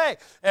right way.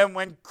 And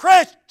when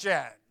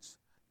Christians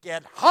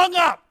get hung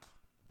up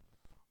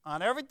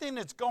on everything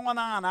that's going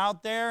on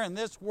out there in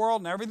this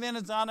world and everything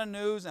that's on the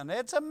news, and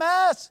it's a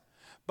mess.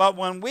 But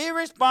when we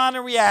respond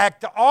and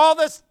react to all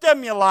the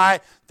stimuli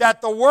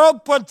that the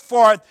world puts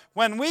forth,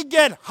 when we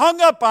get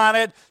hung up on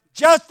it,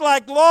 just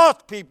like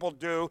lost people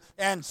do,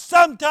 and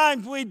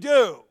sometimes we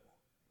do,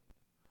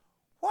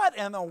 what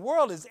in the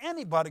world is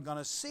anybody going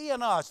to see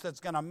in us that's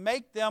going to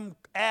make them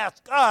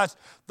ask us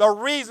the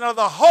reason of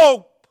the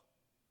hope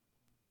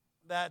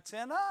that's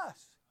in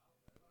us?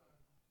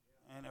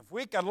 And if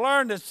we could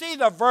learn to see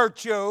the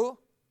virtue,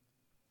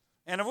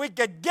 and if we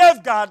could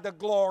give God the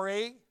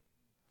glory,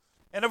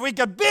 and if we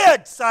could be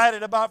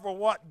excited about for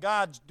what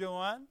God's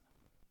doing,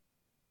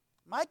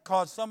 it might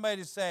cause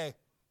somebody to say,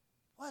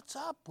 what's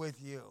up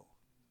with you?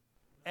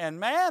 And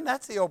man,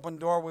 that's the open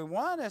door we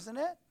want, isn't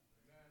it?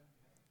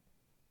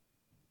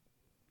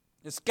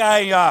 This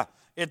guy,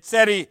 it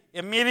said he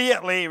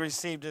immediately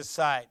received his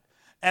sight.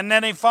 And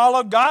then he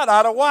followed God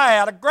out of why?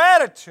 Out of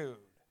gratitude.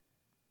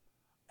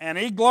 And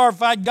he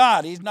glorified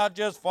God. He's not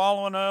just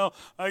following, oh,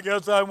 I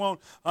guess I won't.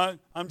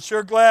 I'm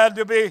sure glad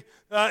to be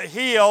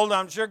healed.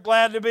 I'm sure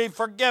glad to be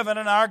forgiven.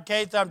 In our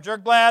case, I'm sure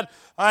glad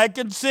I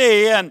can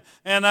see. And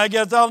I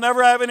guess I'll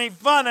never have any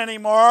fun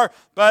anymore.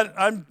 But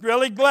I'm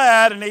really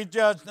glad. And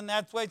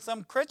that's the way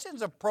some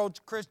Christians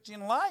approach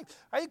Christian life.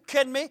 Are you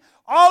kidding me?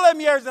 All them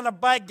years in the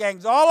bike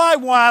gangs, all I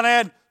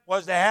wanted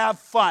was to have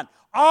fun.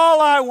 All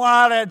I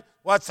wanted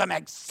was some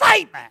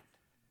excitement.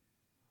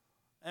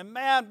 And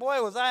man,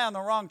 boy, was I on the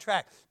wrong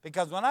track.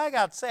 Because when I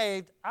got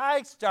saved,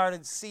 I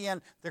started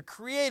seeing the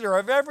creator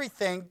of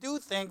everything do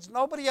things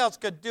nobody else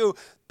could do.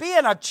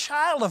 Being a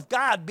child of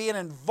God, being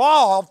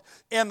involved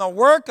in the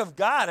work of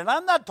God. And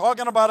I'm not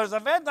talking about as a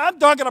event, I'm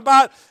talking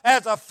about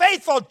as a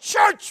faithful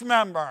church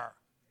member.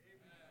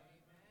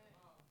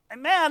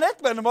 And man,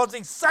 it's been the most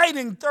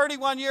exciting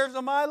 31 years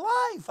of my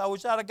life. I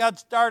wish I'd have got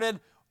started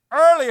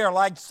earlier,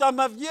 like some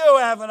of you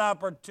have an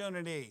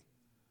opportunity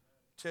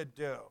to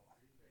do.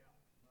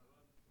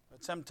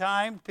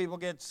 Sometimes people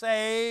get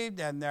saved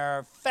and their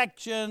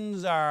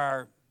affections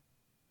are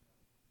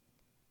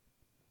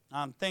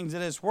on things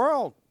of this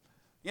world.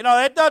 You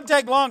know, it doesn't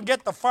take long to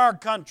get to far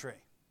country.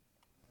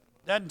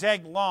 It doesn't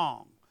take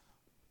long.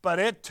 But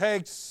it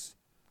takes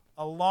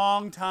a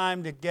long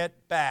time to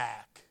get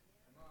back.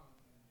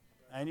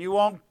 And you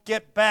won't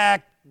get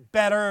back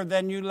better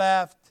than you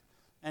left.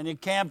 And you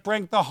can't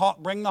bring the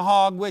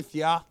hog with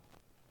you.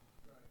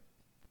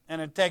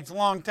 And it takes a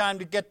long time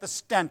to get the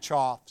stench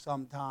off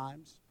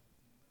sometimes.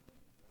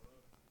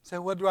 So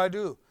what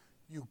do?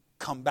 You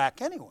come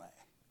back anyway.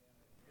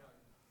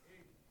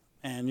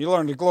 And you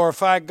learn to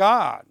glorify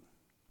God.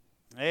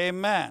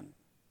 Amen.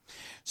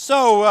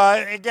 So,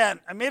 again,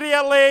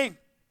 immediately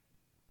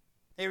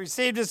he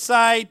received his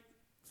sight,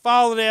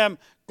 followed him,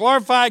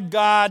 glorified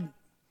God.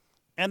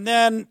 And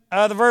then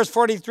the verse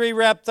 43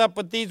 wraps up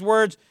with these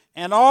words,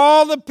 and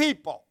all the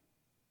people,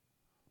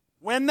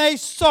 when they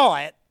saw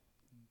it,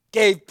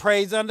 gave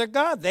praise unto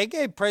God. They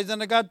gave praise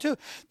unto God too.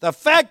 The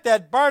fact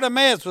that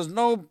Bartimaeus was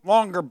no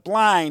longer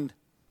blind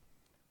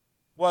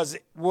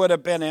would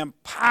have been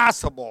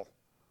impossible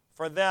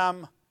for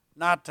them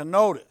not to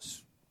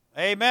notice.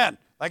 Amen.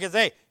 Like I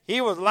say, he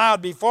was loud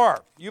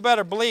before. You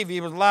better believe he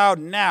was loud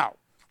now.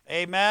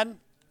 Amen.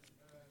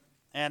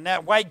 And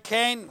that white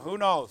cane, who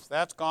knows?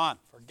 That's gone.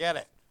 Forget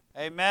it.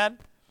 Amen.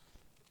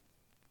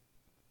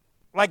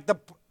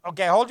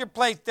 Okay, hold your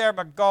place there,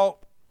 but go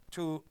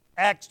to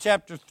Acts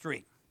chapter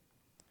 3.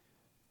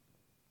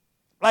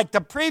 Like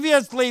the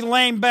previously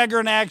lame beggar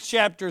in Acts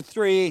chapter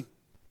 3,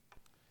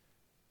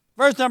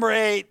 verse number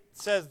 8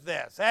 says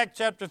this. Acts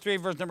chapter 3,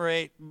 verse number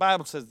 8, the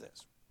Bible says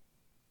this.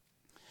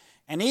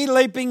 And he,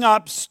 leaping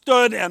up,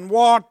 stood and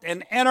walked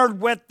and entered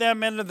with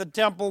them into the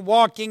temple,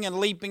 walking and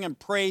leaping and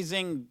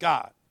praising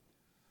God.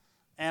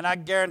 And I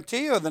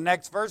guarantee you the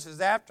next verses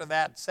after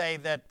that say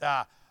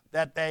that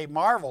they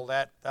marveled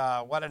at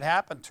what had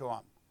happened to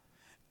him.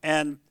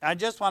 And I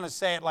just want to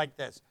say it like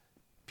this.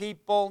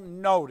 People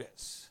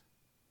notice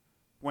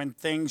when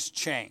things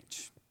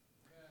change.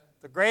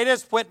 The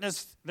greatest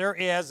witness there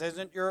is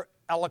isn't your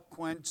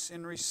eloquence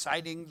in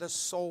reciting the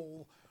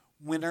soul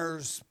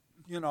winners,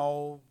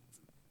 whatever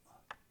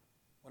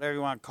you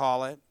want to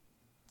call it.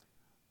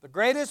 The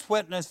greatest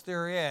witness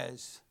there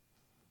is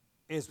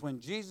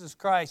when Jesus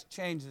Christ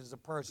changes a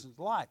person's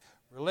life.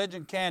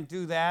 Religion can't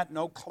do that.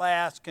 No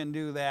class can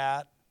do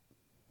that.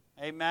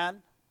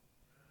 Amen?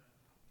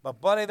 But,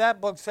 buddy,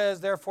 that book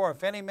says, therefore,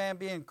 if any man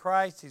be in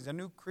Christ, he's a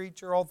new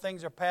creature. All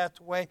things are passed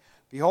away.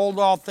 Behold,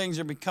 all things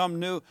are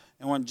become new.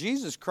 And when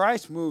Jesus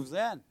Christ moves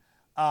in,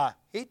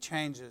 he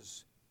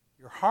changes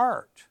your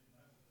heart.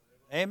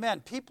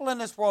 Amen. People in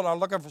this world are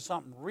looking for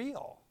something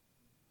real.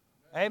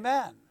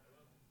 Amen.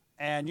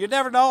 And you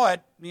never know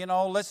it.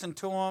 Listen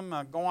to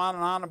them go on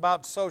and on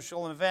about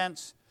social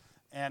events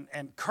and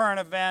current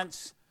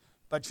events.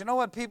 But you know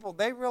what, people?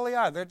 They really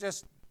are. They're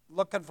just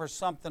looking for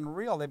something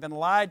real. They've been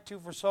lied to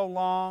for so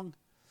long.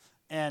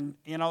 And,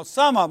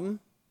 some of them,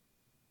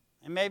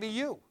 and maybe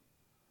you,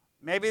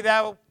 maybe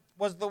that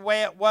was the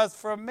way it was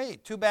for me.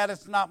 Too bad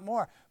it's not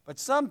more. But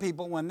some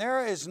people, when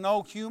there is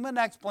no human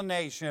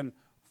explanation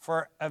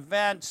for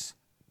events,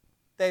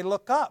 they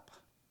look up.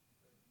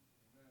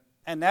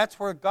 And that's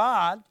where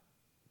God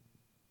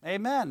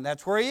Amen.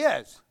 That's where he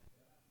is.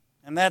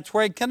 And that's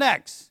where he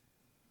connects.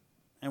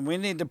 And we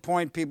need to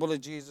point people to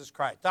Jesus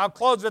Christ. I'll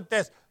close with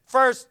this.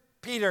 1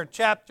 Peter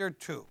chapter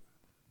 2.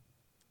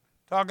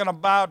 Talking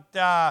about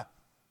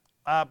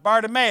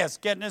Bartimaeus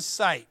getting his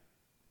sight.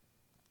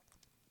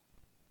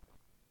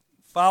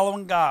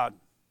 Following God.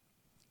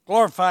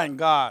 Glorifying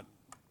God.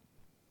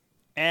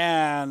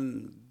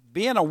 And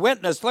being a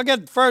witness. Look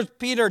at 1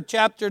 Peter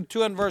chapter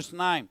 2 and verse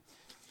 9.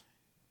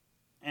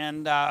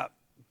 And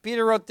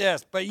Peter wrote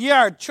this, "But ye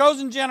are a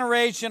chosen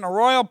generation, a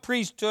royal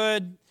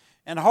priesthood,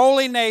 and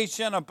holy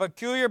nation, a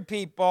peculiar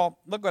people."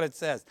 Look what it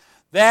says.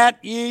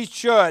 "That ye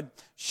should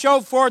show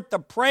forth the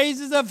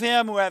praises of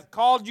him who hath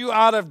called you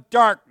out of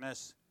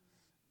darkness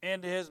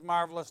into his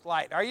marvelous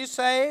light." Are you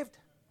saved?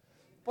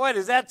 Boy,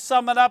 does that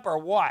sum it up or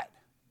what?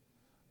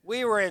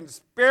 We were in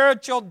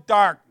spiritual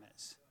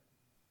darkness,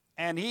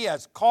 and he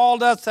has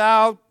called us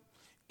out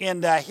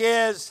into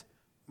his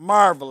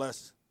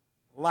marvelous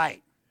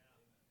light.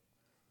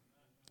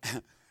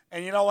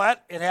 And you know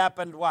what? It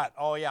happened what?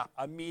 Oh, yeah,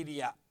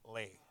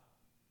 immediately.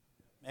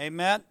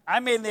 Amen?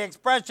 I mean, the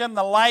expression,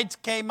 the lights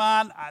came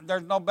on,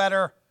 there's no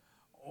better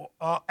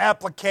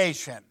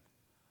application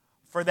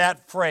for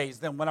that phrase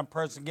than when a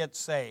person gets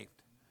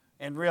saved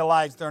and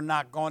realize they're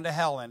not going to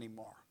hell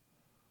anymore.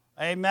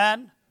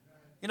 Amen?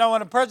 You know,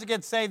 when a person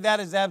gets saved, that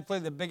is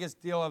absolutely the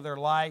biggest deal of their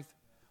life.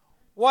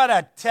 What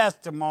a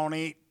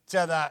testimony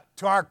to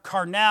our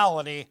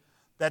carnality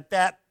that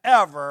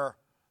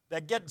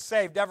getting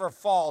saved ever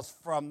falls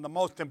from the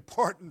most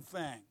important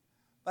thing.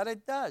 But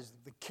it does.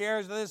 The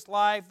cares of this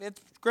life,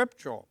 it's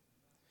scriptural.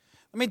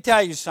 Let me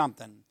tell you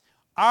something.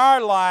 Our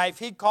life,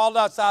 he called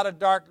us out of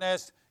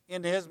darkness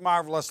into his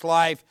marvelous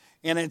life.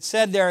 And it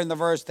said there in the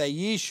verse that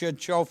ye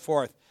should show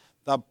forth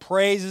the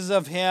praises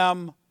of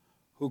him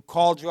who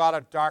called you out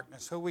of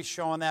darkness. Who are we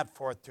showing that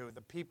forth to?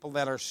 The people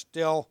that are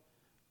still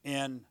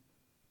in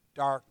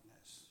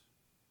darkness.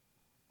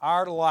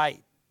 Our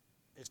light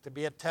is to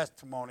be a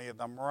testimony of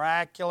the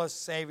miraculous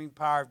saving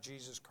power of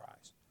Jesus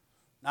Christ.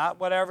 Not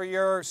whatever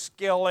your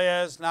skill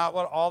is, not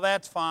what, all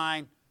that's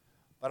fine,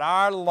 but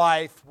our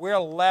life, we're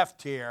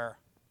left here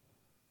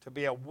to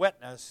be a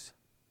witness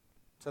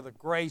to the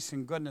grace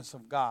and goodness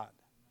of God.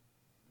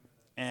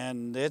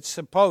 And it's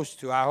supposed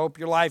to. I hope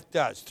your life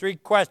does. 3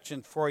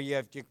 questions for you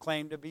if you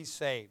claim to be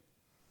saved.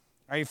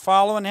 Are you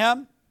following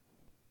him?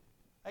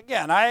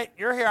 Again,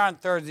 you're here on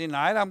Thursday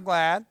night. I'm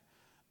glad.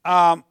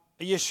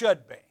 You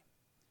should be.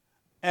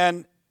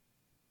 And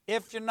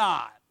if you're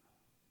not,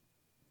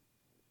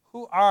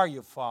 who are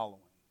you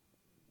following?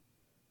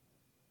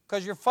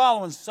 Because you're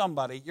following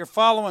somebody. You're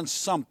following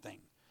something.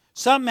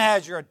 Something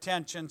has your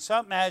attention.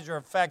 Something has your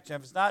affection.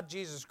 If it's not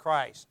Jesus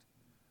Christ,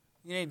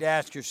 you need to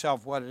ask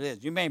yourself what it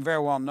is. You may very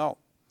well know.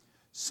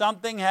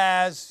 Something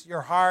has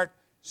your heart.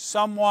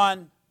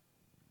 Someone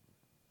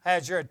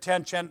has your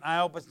attention. I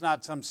hope it's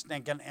not some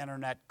stinking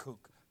internet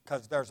kook,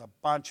 because there's a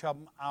bunch of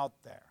them out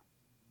there.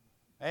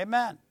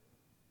 Amen.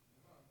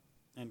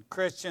 And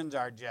Christians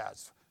are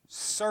just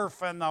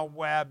surfing the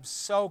web,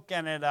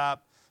 soaking it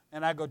up.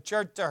 And I go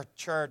church to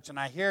church, and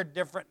I hear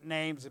different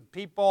names and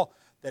people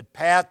that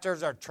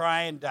pastors are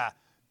trying to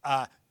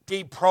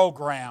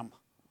deprogram,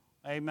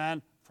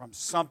 amen, from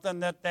something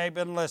that they've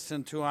been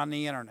listening to on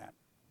the internet.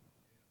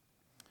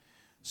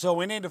 So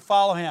we need to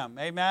follow him,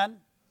 amen?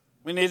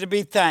 We need to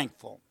be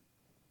thankful.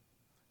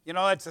 You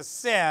know, it's a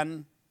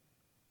sin.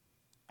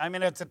 I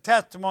mean, it's a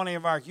testimony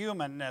of our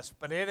humanness,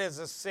 but it is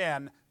a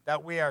sin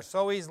that we are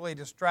so easily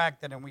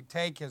distracted and we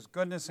take his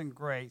goodness and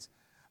grace,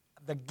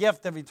 the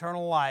gift of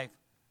eternal life,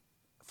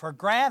 for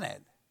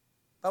granted.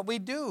 But we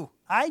do.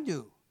 I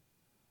do.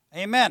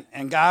 Amen.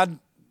 And God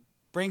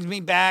brings me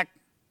back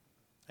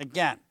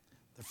again.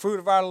 The fruit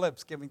of our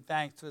lips, giving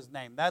thanks to his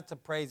name. That's the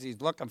praise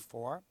he's looking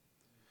for.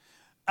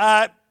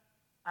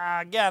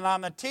 Again,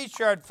 on the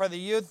T-shirt for the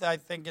youth, I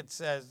think it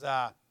says,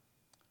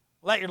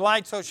 "Let your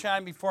light so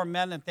shine before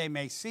men that they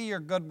may see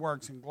your good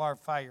works and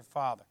glorify your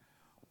Father,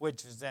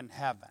 which is in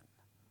heaven."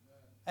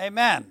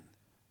 Amen.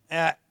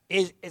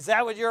 Is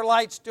that what your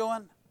light's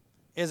doing?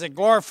 Is it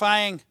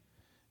glorifying?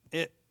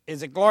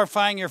 Is it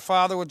glorifying your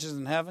Father which is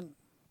in heaven?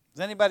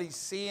 Does anybody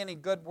see any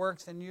good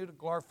works in you to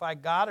glorify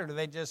God, or do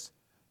they just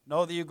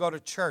know that you go to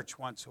church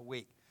once a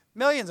week?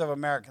 Millions of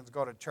Americans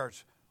go to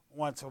church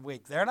once a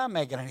week. They're not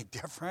making any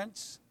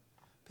difference.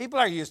 People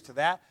are used to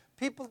that.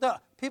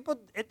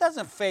 It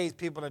doesn't faze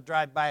people to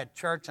drive by a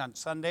church on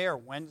Sunday or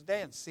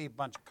Wednesday and see a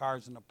bunch of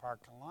cars in the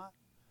parking lot.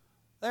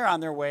 They're on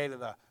their way to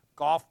the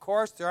golf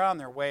course. They're on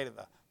their way to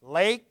the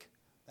lake.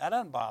 That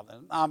doesn't bother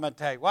them. I'm going to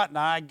tell you what,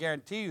 now I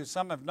guarantee you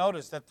some have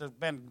noticed that there's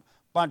been a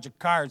bunch of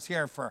cars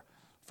here for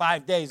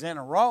 5 days in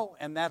a row,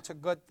 and that's a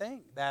good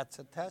thing. That's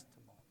a testimony.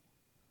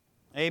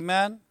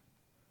 Amen?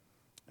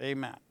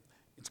 Amen.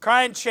 It's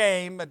crying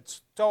shame, but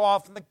it's so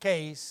often the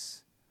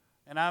case,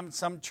 and I'm in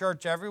some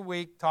church every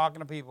week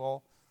talking to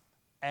people,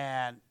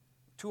 and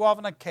too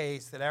often the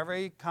case that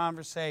every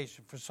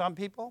conversation, for some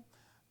people,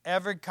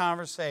 every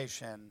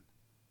conversation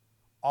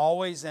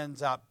always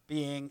ends up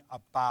being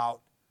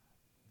about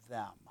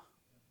them.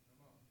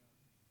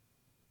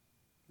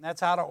 And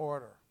that's out of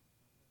order.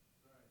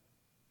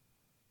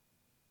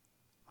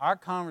 our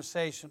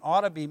conversation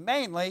ought to be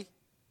mainly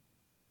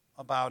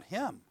about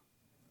him.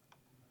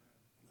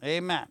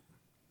 Amen.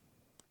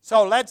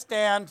 So let's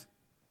stand.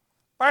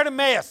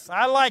 Bartimaeus,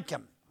 I like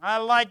him. I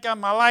like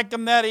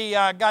him that he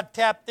got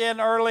tapped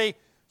in early,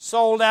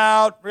 sold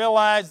out,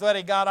 realized that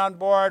he got on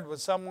board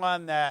with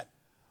someone that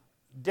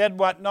did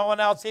what no one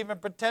else even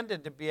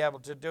pretended to be able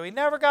to do. He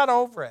never got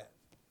over it.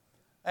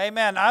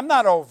 Amen. I'm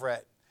not over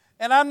it.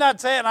 And I'm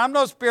not saying I'm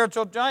no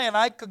spiritual giant.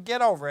 I could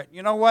get over it.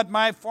 You know what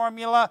my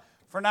formula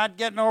for not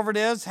getting over it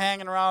is?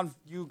 Hanging around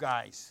you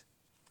guys.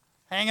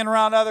 Hanging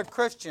around other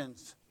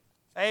Christians.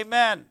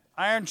 Amen.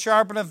 Iron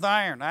sharpeneth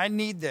iron. I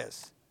need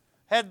this.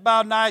 Head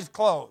bowed and eyes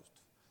closed.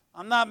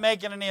 I'm not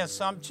making any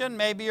assumption.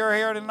 Maybe you're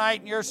here tonight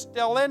and you're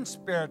still in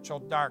spiritual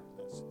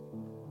darkness.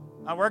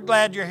 Now, we're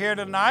glad you're here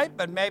tonight,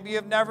 but maybe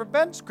you've never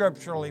been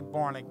scripturally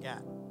born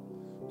again.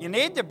 You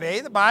need to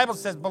be. The Bible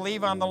says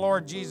believe on the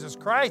Lord Jesus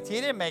Christ.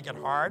 He didn't make it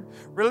hard.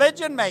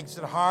 Religion makes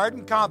it hard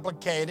and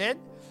complicated,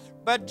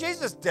 but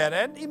Jesus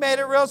didn't. He made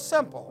it real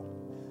simple.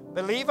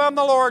 Believe on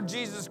the Lord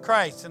Jesus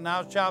Christ, and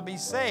thou shalt be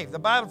saved. The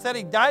Bible said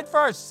he died for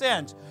our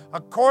sins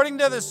according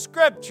to the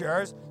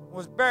Scriptures,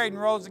 was buried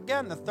and rose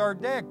again the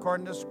third day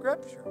according to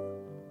Scripture.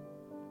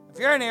 If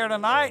you're in here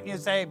tonight and you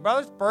say,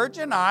 Brother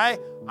Spurgeon, I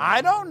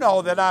don't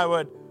know that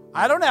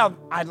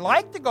I'd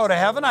like to go to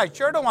heaven. I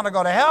sure don't want to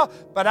go to hell,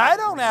 but I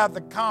don't have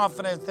the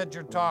confidence that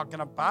you're talking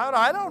about.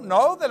 I don't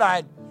know that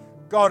I'd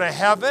go to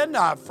heaven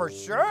for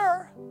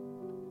sure.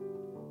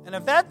 And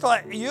if that's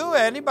like you,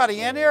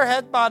 anybody in here,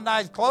 head bowed and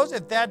eyes closed,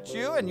 if that's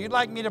you and you'd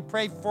like me to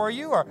pray for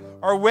you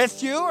or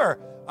with you, or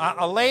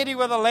a lady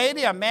with a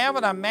lady, a man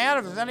with a man,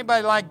 if there's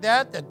anybody like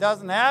that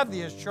doesn't have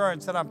the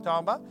assurance that I'm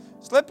talking about,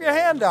 slip your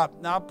hand up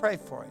and I'll pray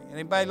for you.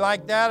 Anybody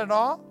like that at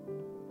all?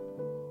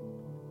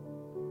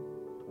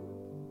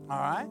 All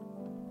right.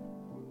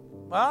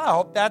 Well, I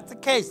hope that's the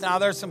case. Now,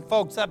 there's some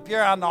folks up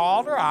here on the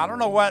altar. I don't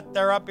know what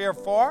they're up here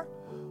for.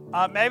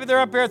 Maybe they're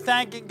up here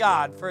thanking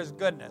God for his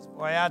goodness.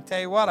 Boy, I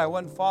tell you what, I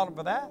wouldn't fault them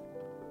for that.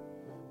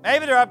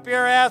 Maybe they're up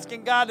here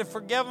asking God to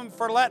forgive them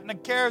for letting the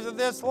cares of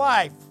this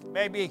life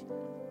maybe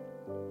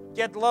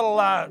get a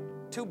little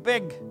too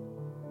big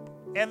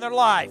in their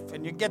life.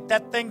 And you get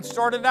that thing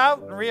sorted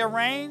out and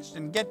rearranged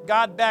and get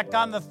God back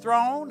on the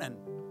throne.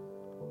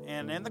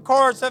 And in the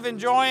course of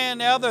enjoying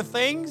the other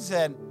things,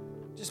 and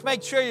just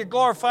make sure you're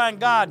glorifying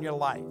God in your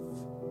life.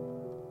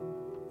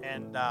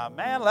 And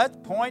man, let's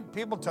point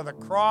people to the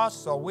cross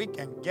so we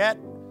can get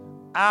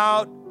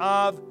out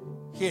of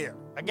here.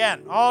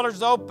 Again,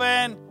 altar's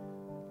open.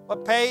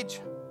 What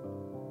page?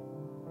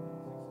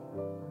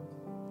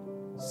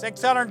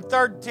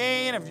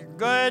 613. If you're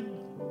good,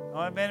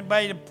 don't have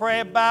anybody to pray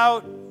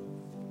about,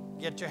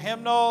 get your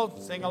hymnal,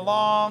 sing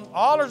along.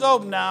 Altar's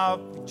open now.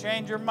 If you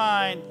change your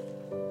mind,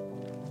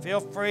 feel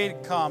free to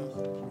come.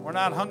 We're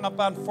not hung up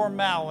on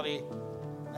formality.